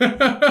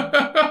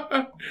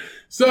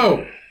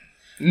 So,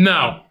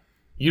 No,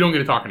 you don't get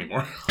to talk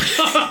anymore.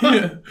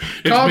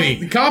 It's Cops-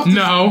 me. cops-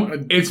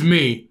 No, it's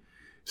me.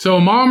 So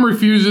a mom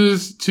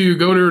refuses to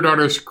go to her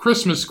daughter's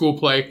Christmas school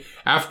play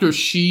after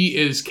she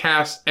is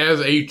cast as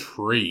a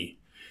tree.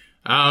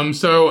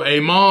 So a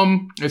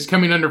mom is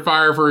coming under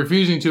fire for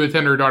refusing to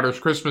attend her daughter's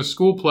Christmas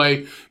school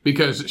play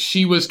because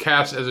she was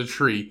cast as a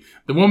tree.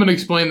 The woman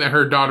explained that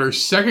her daughter's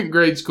 2nd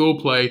grade school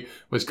play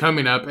was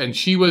coming up and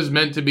she was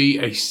meant to be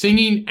a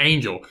singing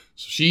angel.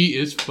 So she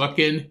is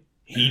fucking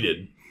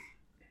heated.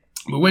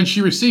 But when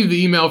she received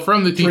the email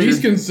from the teacher... trees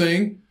can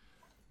sing,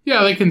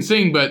 Yeah, they can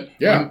sing, but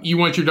Yeah. you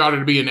want your daughter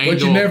to be an angel.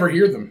 but you never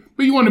hear them.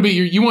 But you want to be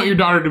you want your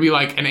daughter to be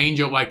like an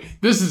angel. Like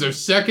this is her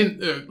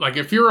second. Like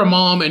if you're a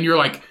mom and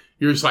you're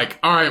just like,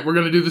 all right, we're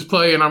gonna do this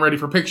play and I'm ready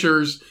for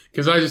pictures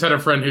because I just had a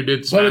friend who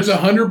did. But it's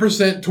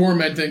 100%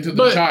 tormenting to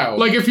the child.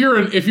 Like if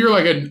you're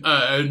like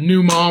a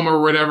new mom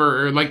or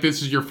whatever, or like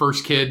this is your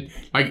first kid,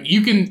 like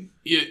you can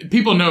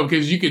people know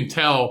because you can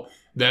tell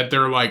that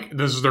they're like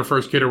this is their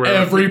first kid or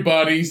whatever.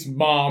 Everybody's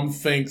mom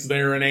thinks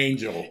they're an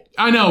angel.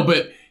 I know,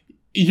 but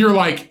you're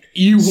like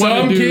you want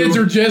Some to do. kids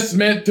are just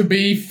meant to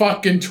be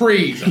fucking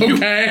trees,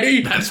 okay?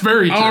 That's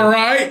very true. All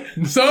right?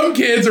 Some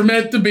kids are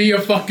meant to be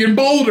a fucking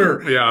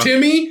boulder. Yeah.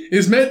 Timmy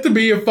is meant to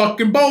be a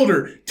fucking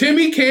boulder.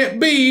 Timmy can't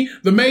be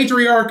the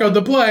matriarch of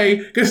the play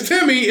because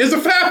Timmy is a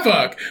fat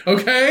fuck,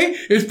 okay?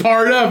 It's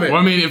part of it.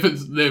 Well, I mean,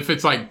 if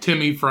it's like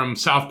Timmy from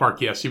South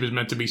Park, yes, he was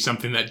meant to be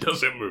something that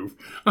doesn't move.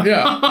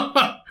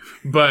 Yeah.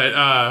 But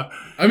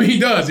I mean, he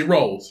does. He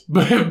rolls.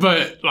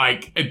 but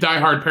like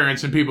diehard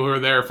parents and people who are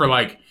there for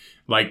like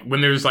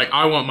when there's like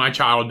I want my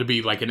child to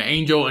be like an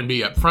angel and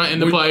be up front in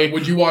the play.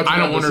 Would you watch? I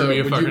don't want her to be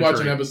a Would fucking you watch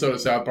tree. an episode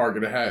of South Park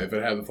if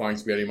it had the flying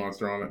spaghetti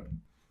monster on it?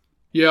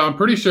 Yeah, I'm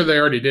pretty sure they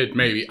already did.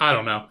 Maybe I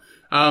don't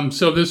know.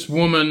 So this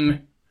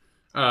woman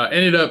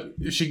ended up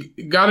she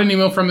got an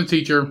email from the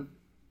teacher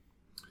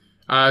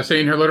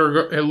saying her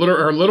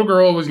little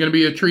girl was going to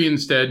be a tree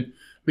instead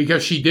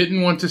because she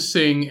didn't want to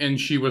sing and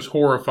she was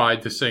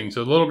horrified to sing.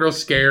 So the little girl's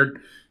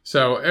scared.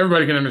 So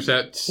everybody can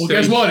understand. Well,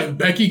 guess what? If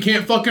Becky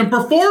can't fucking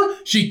perform,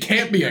 she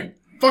can't be a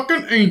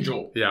fucking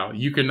angel. Yeah,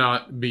 you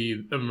cannot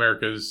be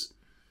America's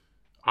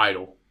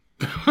idol.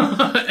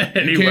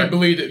 Anyway. You can't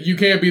believe it. You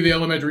can't be the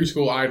elementary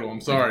school idol.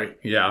 I'm sorry.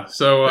 Yeah,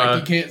 so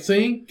Becky can't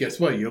sing. Guess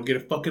what? You don't get a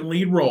fucking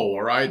lead role.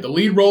 All right. The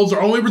lead roles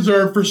are only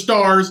reserved for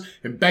stars,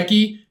 and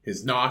Becky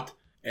is not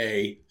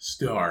a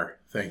star.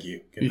 Thank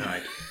you. Good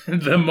night.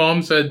 the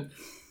mom said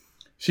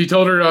she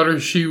told her daughter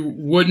she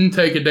wouldn't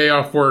take a day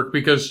off work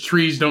because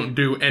trees don't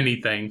do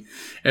anything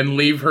and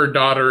leave her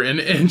daughter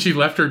and she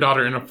left her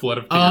daughter in a flood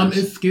of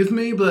tears. Excuse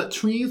me, but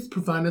trees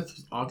provide us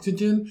with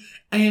oxygen,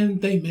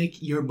 and they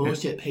make your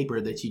bullshit paper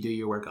that you do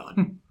your work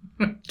on.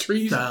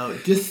 Trees. So,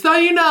 just so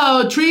you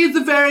know, trees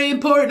are very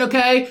important,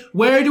 okay?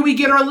 Where do we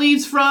get our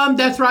leaves from?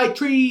 That's right,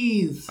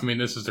 trees. I mean,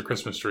 this is the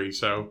Christmas tree,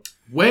 so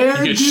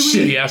Where you get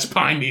shitty-ass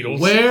pine needles.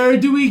 Where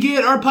do we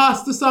get our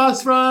pasta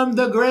sauce from?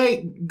 The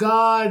great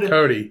God.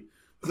 Cody,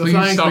 please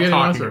flying stop spaghetti talking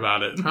monster.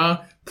 about it.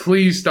 Huh?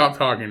 Please stop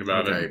talking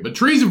about Okay, it. but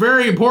trees are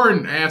very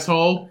important,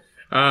 asshole.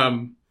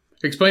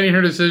 Explaining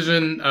her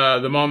decision,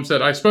 the mom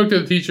said, I spoke to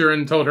the teacher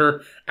and told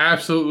her,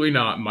 absolutely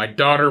not. My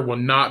daughter will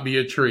not be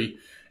a tree.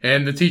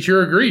 And the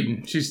teacher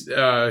agreed. She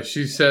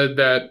said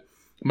that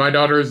my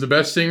daughter is the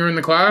best singer in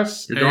the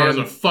class. Your daughter's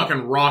a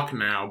fucking rock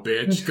now,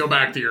 bitch. Go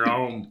back to your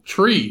home.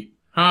 tree.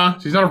 Huh?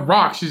 She's not a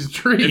rock. She's a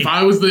tree. If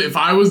I was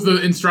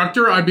the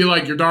instructor, I'd be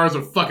like, your daughter's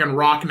a fucking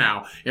rock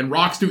now, and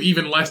rocks do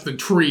even less than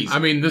trees. I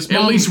mean, this at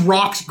mom,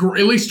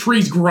 least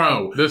trees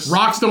grow. This-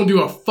 Rocks don't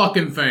do a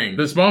fucking thing.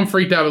 this mom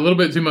freaked out a little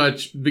bit too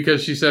much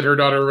because she said her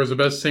daughter was the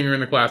best singer in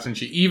the class, and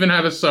she even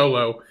had a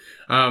solo.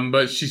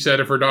 But she said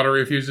if her daughter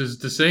refuses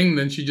to sing,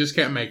 then she just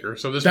can't make her.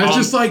 So this That's mom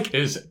just like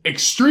is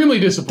extremely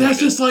disappointed. That's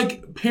just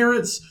like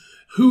parents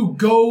who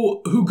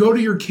go to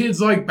your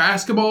kids like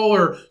basketball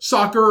or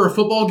soccer or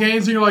football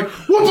games, and you're like,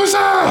 whoop his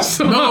ass!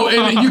 No,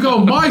 and you go,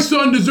 my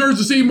son deserves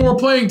to see more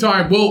playing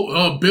time.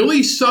 Well,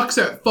 Billy sucks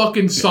at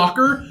fucking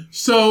soccer,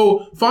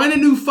 so find a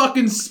new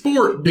fucking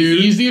sport, The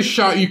dude. easiest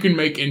shot you can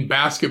make in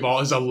basketball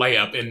is a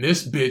layup, and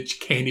this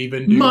bitch can't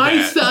even do My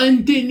that.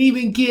 son didn't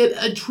even get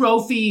a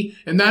trophy.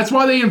 And that's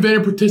why they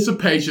invented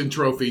participation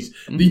trophies.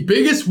 The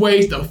biggest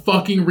waste of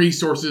fucking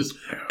resources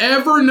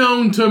ever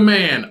known to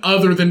man,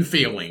 other than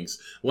feelings.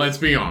 Let's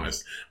be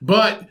honest.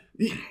 But,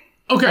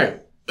 okay,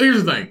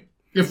 here's the thing.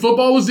 If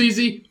football was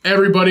easy,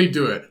 everybody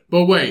do it.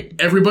 But wait,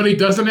 everybody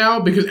does it now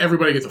because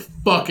everybody gets a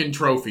fucking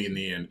trophy in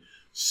the end.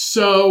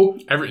 So,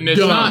 It's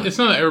not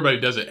that everybody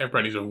does it.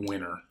 Everybody's a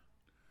winner.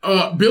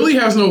 Billy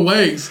has no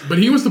legs, but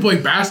he wants to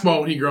play basketball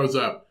when he grows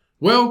up.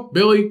 Well,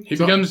 Billy... He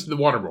becomes the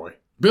water boy.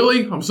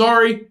 Billy, I'm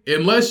sorry.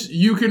 Unless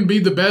you can be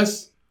the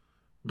best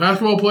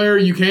basketball player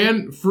you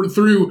can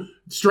through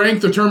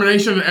strength,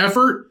 determination, and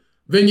effort,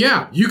 then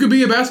yeah, you could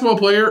be a basketball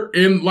player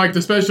in like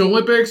the Special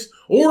Olympics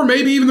or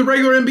maybe even the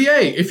regular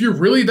NBA if you're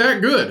really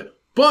that good.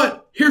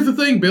 But here's the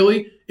thing,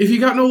 Billy. If you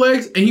got no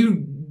legs and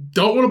you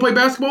don't want to play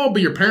basketball,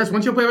 but your parents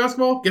want you to play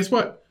basketball, guess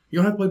what? You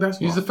don't have to play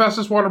basketball. He's the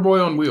fastest water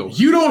boy on wheels.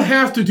 You don't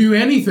have to do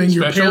anything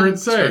your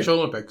parents say. Special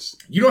Olympics.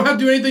 You don't have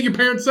to do anything your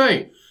parents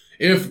say.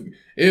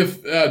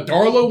 If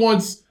Darla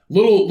wants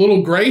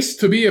little Grace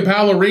to be a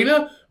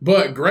ballerina,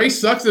 but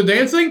Grace sucks at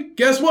dancing,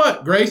 guess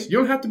what, Grace? You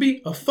don't have to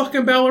be a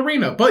fucking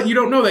ballerina. But you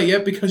don't know that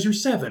yet because you're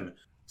 7.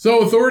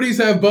 So authorities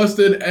have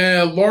busted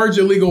a large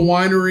illegal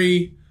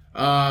winery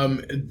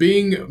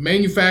being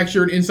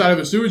manufactured inside of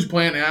a sewage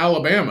plant in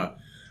Alabama.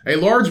 A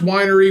large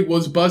winery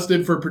was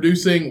busted for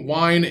producing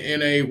wine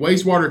in a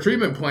wastewater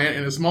treatment plant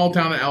in a small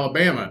town in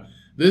Alabama.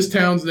 This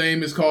town's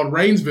name is called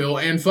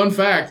Rainsville, and fun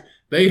fact,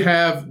 they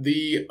have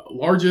the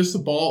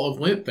largest ball of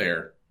lint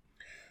there.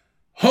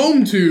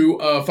 Home to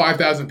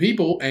 5,000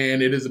 people,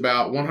 and it is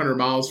about 100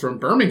 miles from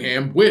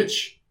Birmingham,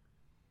 which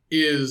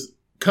is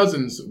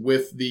cousins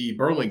with the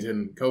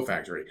Burlington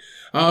co-factory.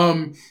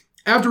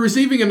 After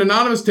receiving an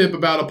anonymous tip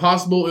about a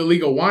possible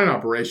illegal wine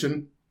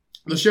operation,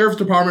 the sheriff's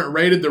department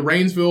raided the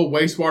Rainsville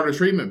wastewater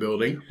treatment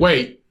building.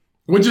 Wait,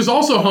 which is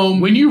also home...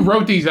 When you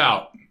wrote these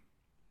out,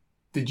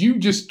 did you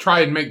just try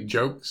and make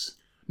jokes?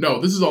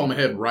 No, this is all in my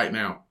head right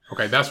now.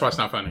 Okay, that's why it's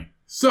not funny.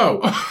 So,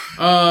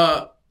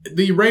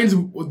 the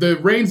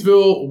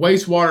Rainsville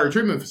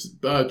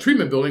wastewater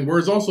treatment building, where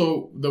it's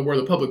also where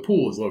the public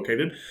pool is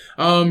located,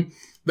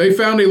 they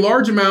found a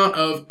large amount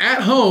of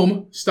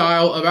at-home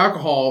style of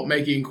alcohol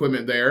making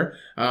equipment there.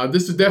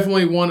 This is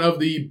definitely one of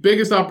the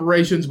biggest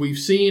operations we've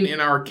seen in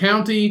our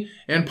county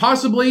and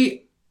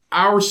possibly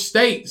our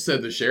state,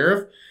 said the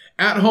sheriff.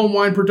 At-home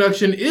wine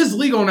production is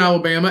legal in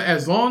Alabama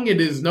as long as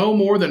it is no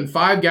more than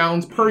 5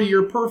 gallons per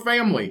year per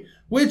family,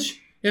 which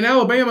in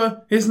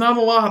Alabama is not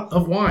a lot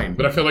of wine.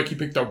 But I feel like you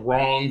picked the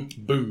wrong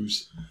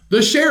booze.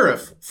 The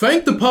sheriff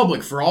thanked the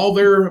public for all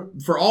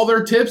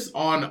their tips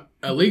on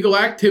illegal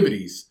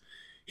activities.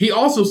 He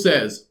also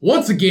says,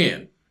 once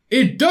again,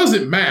 it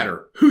doesn't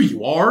matter who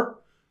you are.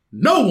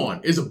 No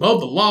one is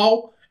above the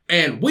law,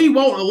 and we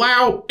won't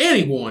allow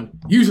anyone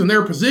using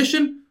their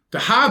position to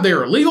hide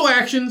their illegal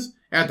actions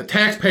at the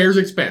taxpayer's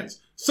expense.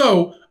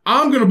 So,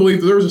 I'm going to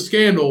believe that there was a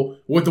scandal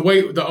with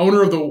the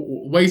owner of the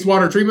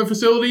wastewater treatment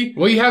facility.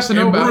 Well, he has to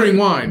know about brewing it.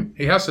 wine.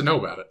 He has to know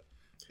about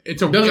it.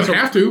 Doesn't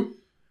have to.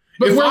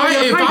 But if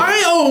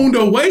I owned a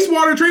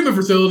wastewater treatment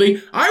facility,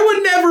 I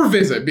would never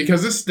visit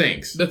because it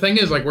stinks. The thing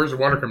is, like, where's the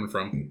water coming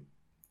from?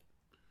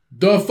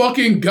 The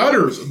fucking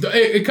gutters.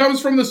 It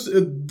comes from a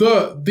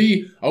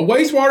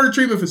wastewater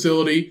treatment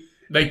facility.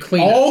 They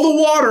clean all the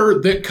water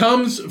that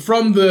comes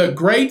from the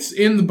grates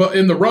in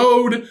the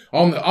road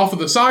off of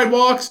the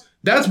sidewalks.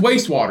 That's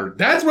wastewater.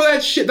 That's where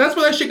that shit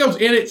goes,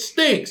 and it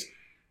stinks.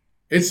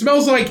 It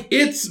smells like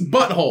its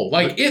butthole,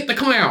 like it the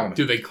clown.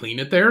 Do they clean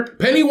it there?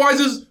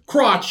 Pennywise's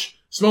crotch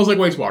smells like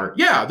wastewater.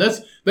 Yeah,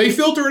 they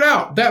filter it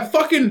out. That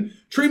fucking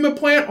treatment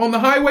plant on the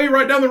highway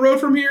right down the road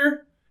from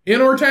here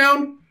in our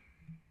town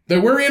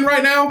that we're in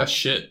right now. That's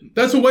shit.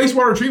 That's a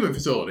wastewater treatment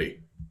facility.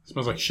 It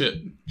smells like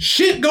shit.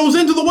 Shit goes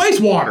into the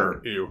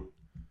wastewater. Ew.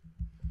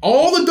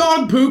 All the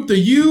dog poop that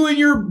you and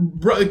your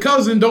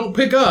cousin don't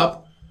pick up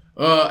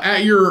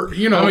at your,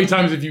 How many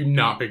times have you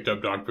not picked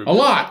up dog poop? A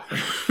lot.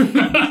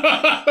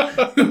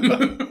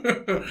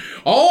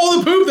 All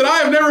the poop that I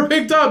have never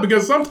picked up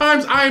because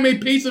sometimes I am a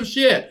piece of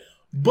shit.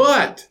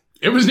 But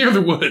it was near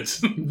the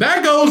woods.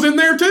 That goes in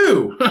there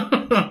too.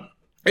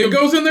 It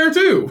goes in there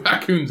too.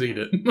 Raccoons eat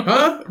it.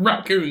 Huh?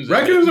 Raccoons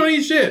don't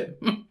eat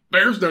shit.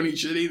 Bears don't eat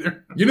shit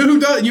either. You know who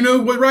does? You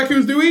know what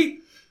raccoons do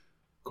eat?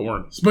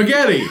 Corn.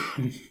 Spaghetti.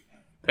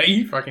 They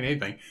eat fucking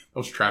anything.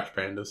 Those trash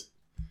pandas.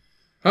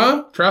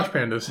 Huh? Trash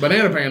pandas.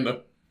 Banana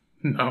panda.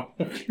 No.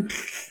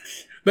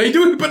 They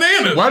do eat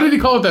bananas. Why did he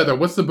call it that though?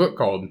 What's the book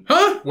called?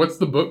 Huh? What's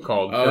the book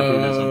called?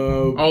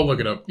 Raccoonism. I'll look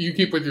it up. You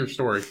keep with your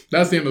story.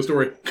 That's the end of the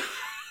story.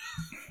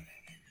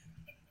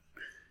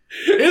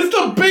 It's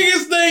the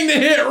biggest thing to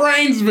hit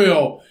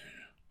Rainsville.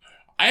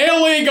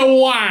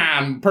 Illegal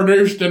wine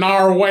produced in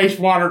our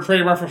wastewater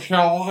treatment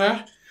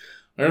facility.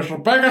 There's the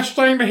biggest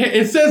thing to hit.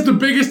 It says the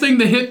biggest thing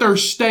to hit their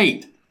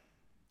state.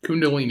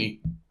 Kundalini.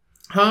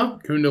 Huh?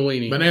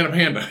 Kundalini. Banana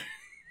Panda.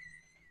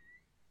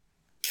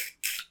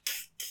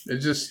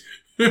 It's just...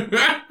 Is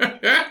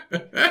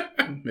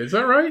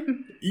that right?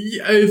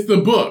 Yeah, it's the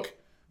book.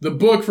 The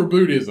book for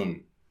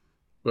Buddhism.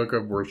 Book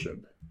of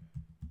Worship.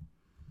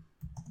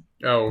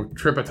 Oh,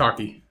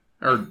 Tripitaka.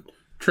 Or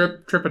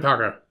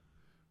Tripitaka.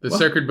 The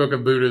sacred book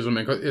of Buddhism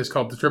is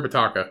called the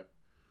Tripitaka.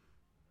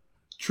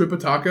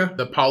 Tripitaka?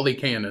 The Pali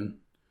Canon.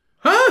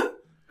 Huh?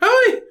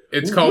 How many?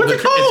 It's called What's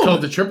it called? It's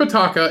called the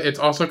Tripitaka. It's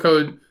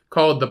also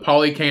called the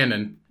Pali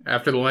Canon.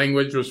 After the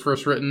language was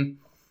first written,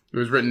 it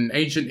was written in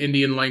ancient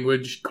Indian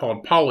language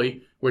called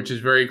Pali, which is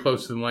very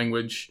close to the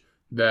language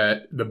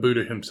that the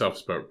Buddha himself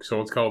spoke.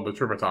 So it's called the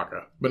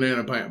Tripitaka.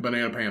 Banana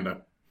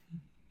Panda.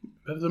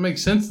 That doesn't make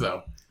sense,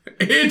 though.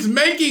 It's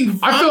making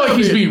fun I feel like of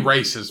he's it. being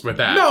racist with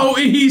that. No,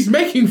 he's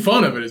making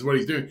fun of it is what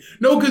he's doing.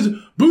 No, because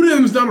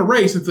Buddhism is not a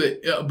race.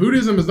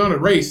 Buddhism is not a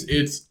race.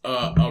 It's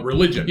a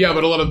religion. Yeah,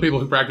 but a lot of the people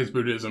who practice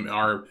Buddhism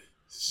are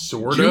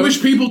sort of...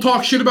 Jewish people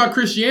talk shit about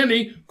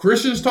Christianity.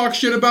 Christians talk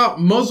shit about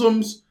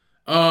Muslims.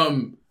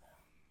 Everybody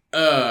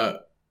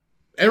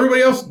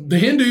else, the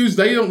Hindus,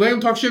 they don't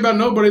talk shit about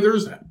nobody. They're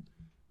just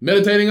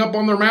meditating up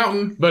on their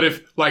mountain. But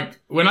if, like,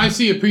 when I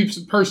see a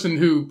person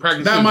who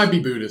practices... That might be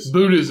Buddhist.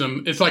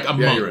 Buddhism, it's like a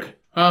monk. You're right.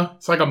 Huh?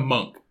 It's like a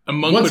monk. A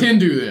monk. What's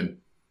Hindu then?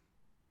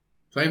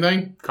 Same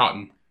thing?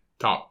 Cotton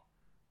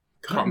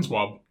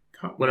swab.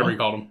 Whatever you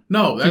call them.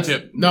 No, that's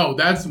Q-tip. No,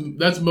 that's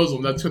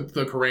Muslim. That's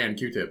the Quran,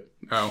 Q-tip.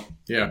 Oh.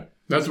 Yeah.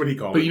 That's what he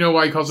called But it. you know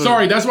why he calls it...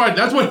 Sorry, that's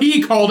what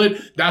he called it.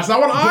 That's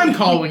not what I'm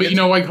calling it. But you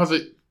know why he calls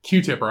it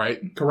Q-tip,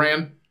 right?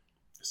 Quran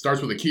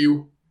starts with a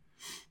Q.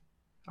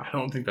 I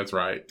don't think that's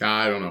right.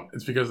 I don't know.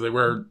 It's because they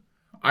wear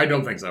I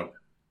don't think so.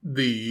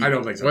 I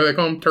don't think so. What do they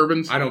call them?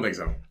 Turbans? I don't think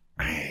so.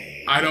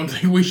 I don't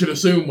think we should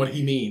assume what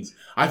he means.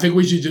 I think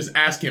we should just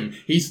ask him.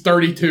 He's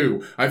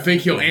 32. I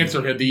think he'll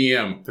answer a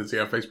DM. Does he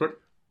have Facebook?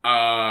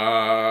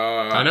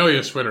 I I know he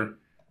has Twitter.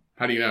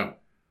 How do you know?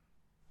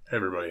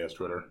 Everybody has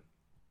Twitter.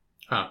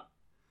 Huh.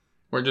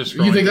 We're just...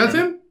 You think scrolling that's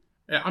through. him?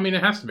 Yeah, I mean,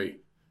 it has to be.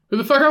 Who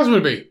the fuck else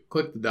would it be?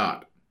 Click the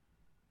dot.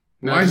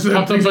 No, Why it's is it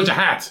popped up a bunch of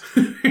hats.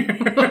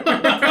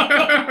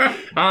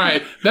 All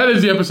right. That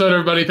is the episode,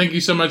 everybody. Thank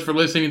you so much for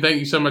listening. Thank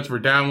you so much for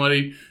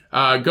downloading.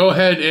 Go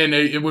ahead and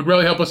it would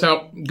really help us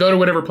out. Go to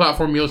whatever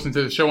platform you listen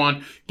to the show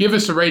on. Give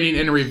us a rating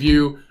and a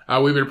review.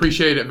 We would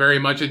appreciate it very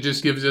much. It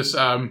just gives us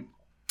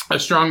a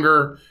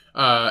stronger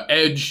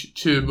edge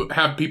to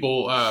have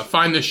people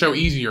find the show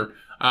easier.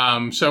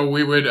 So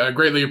we would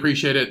greatly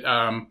appreciate it.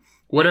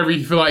 Whatever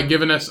you feel like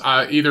giving us,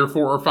 either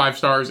 4 or 5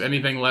 stars,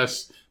 anything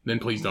less, then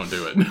please don't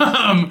do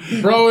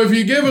it. Bro, if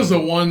you give us a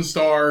 1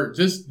 star,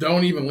 just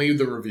don't even leave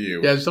the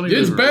review. Yeah, just don't even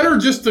It's leave a better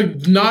just to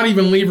not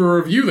even leave a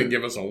review than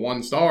give us a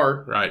 1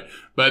 star. Right.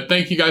 But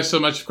thank you guys so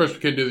much. Of course, we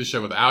couldn't do the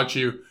show without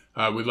you.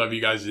 We love you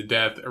guys to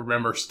death.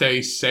 Remember,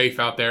 stay safe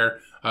out there,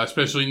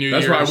 especially New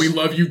Year's. That's right. We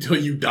love you till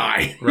you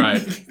die.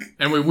 Right.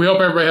 And we hope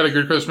everybody had a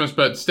good Christmas,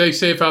 but stay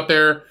safe out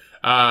there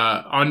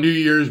on New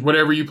Year's,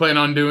 whatever you plan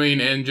on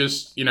doing, and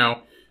just,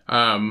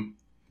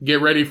 get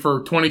ready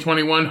for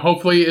 2021.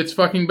 Hopefully it's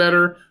fucking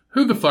better.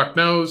 Who the fuck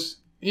knows?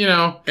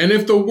 And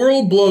if the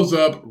world blows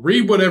up,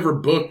 read whatever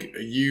book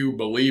you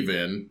believe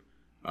in.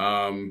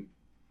 And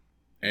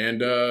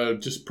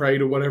just pray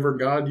to whatever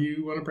God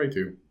you want to pray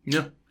to.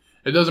 Yeah.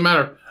 It doesn't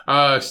matter.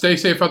 Stay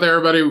safe out there,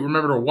 everybody.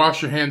 Remember to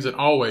wash your hands and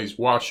always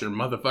wash your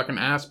motherfucking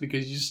ass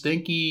because you're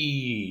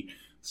stinky.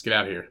 Let's get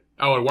out of here.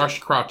 Oh, and wash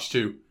your crotch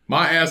too.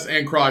 My ass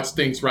and crotch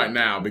stinks right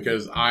now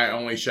because I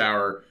only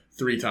shower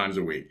 3 times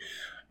a week.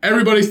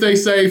 Everybody stay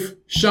safe.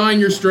 Shine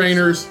your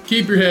strainers.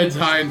 Keep your heads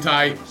high and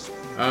tight.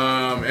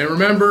 And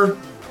remember,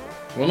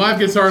 when life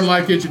gets hard and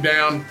life gets you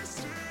down,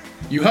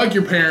 you hug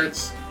your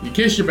parents. You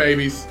kiss your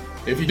babies.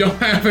 If you don't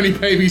have any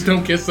babies,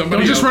 don't kiss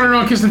somebody Don't just else. run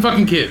around kissing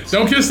fucking kids.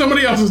 Don't kiss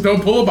somebody else's.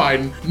 Don't pull a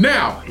Biden.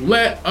 Now,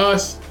 let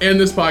us end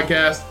this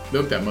podcast.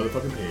 Milk that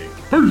motherfucking pig.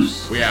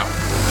 Peace. We out.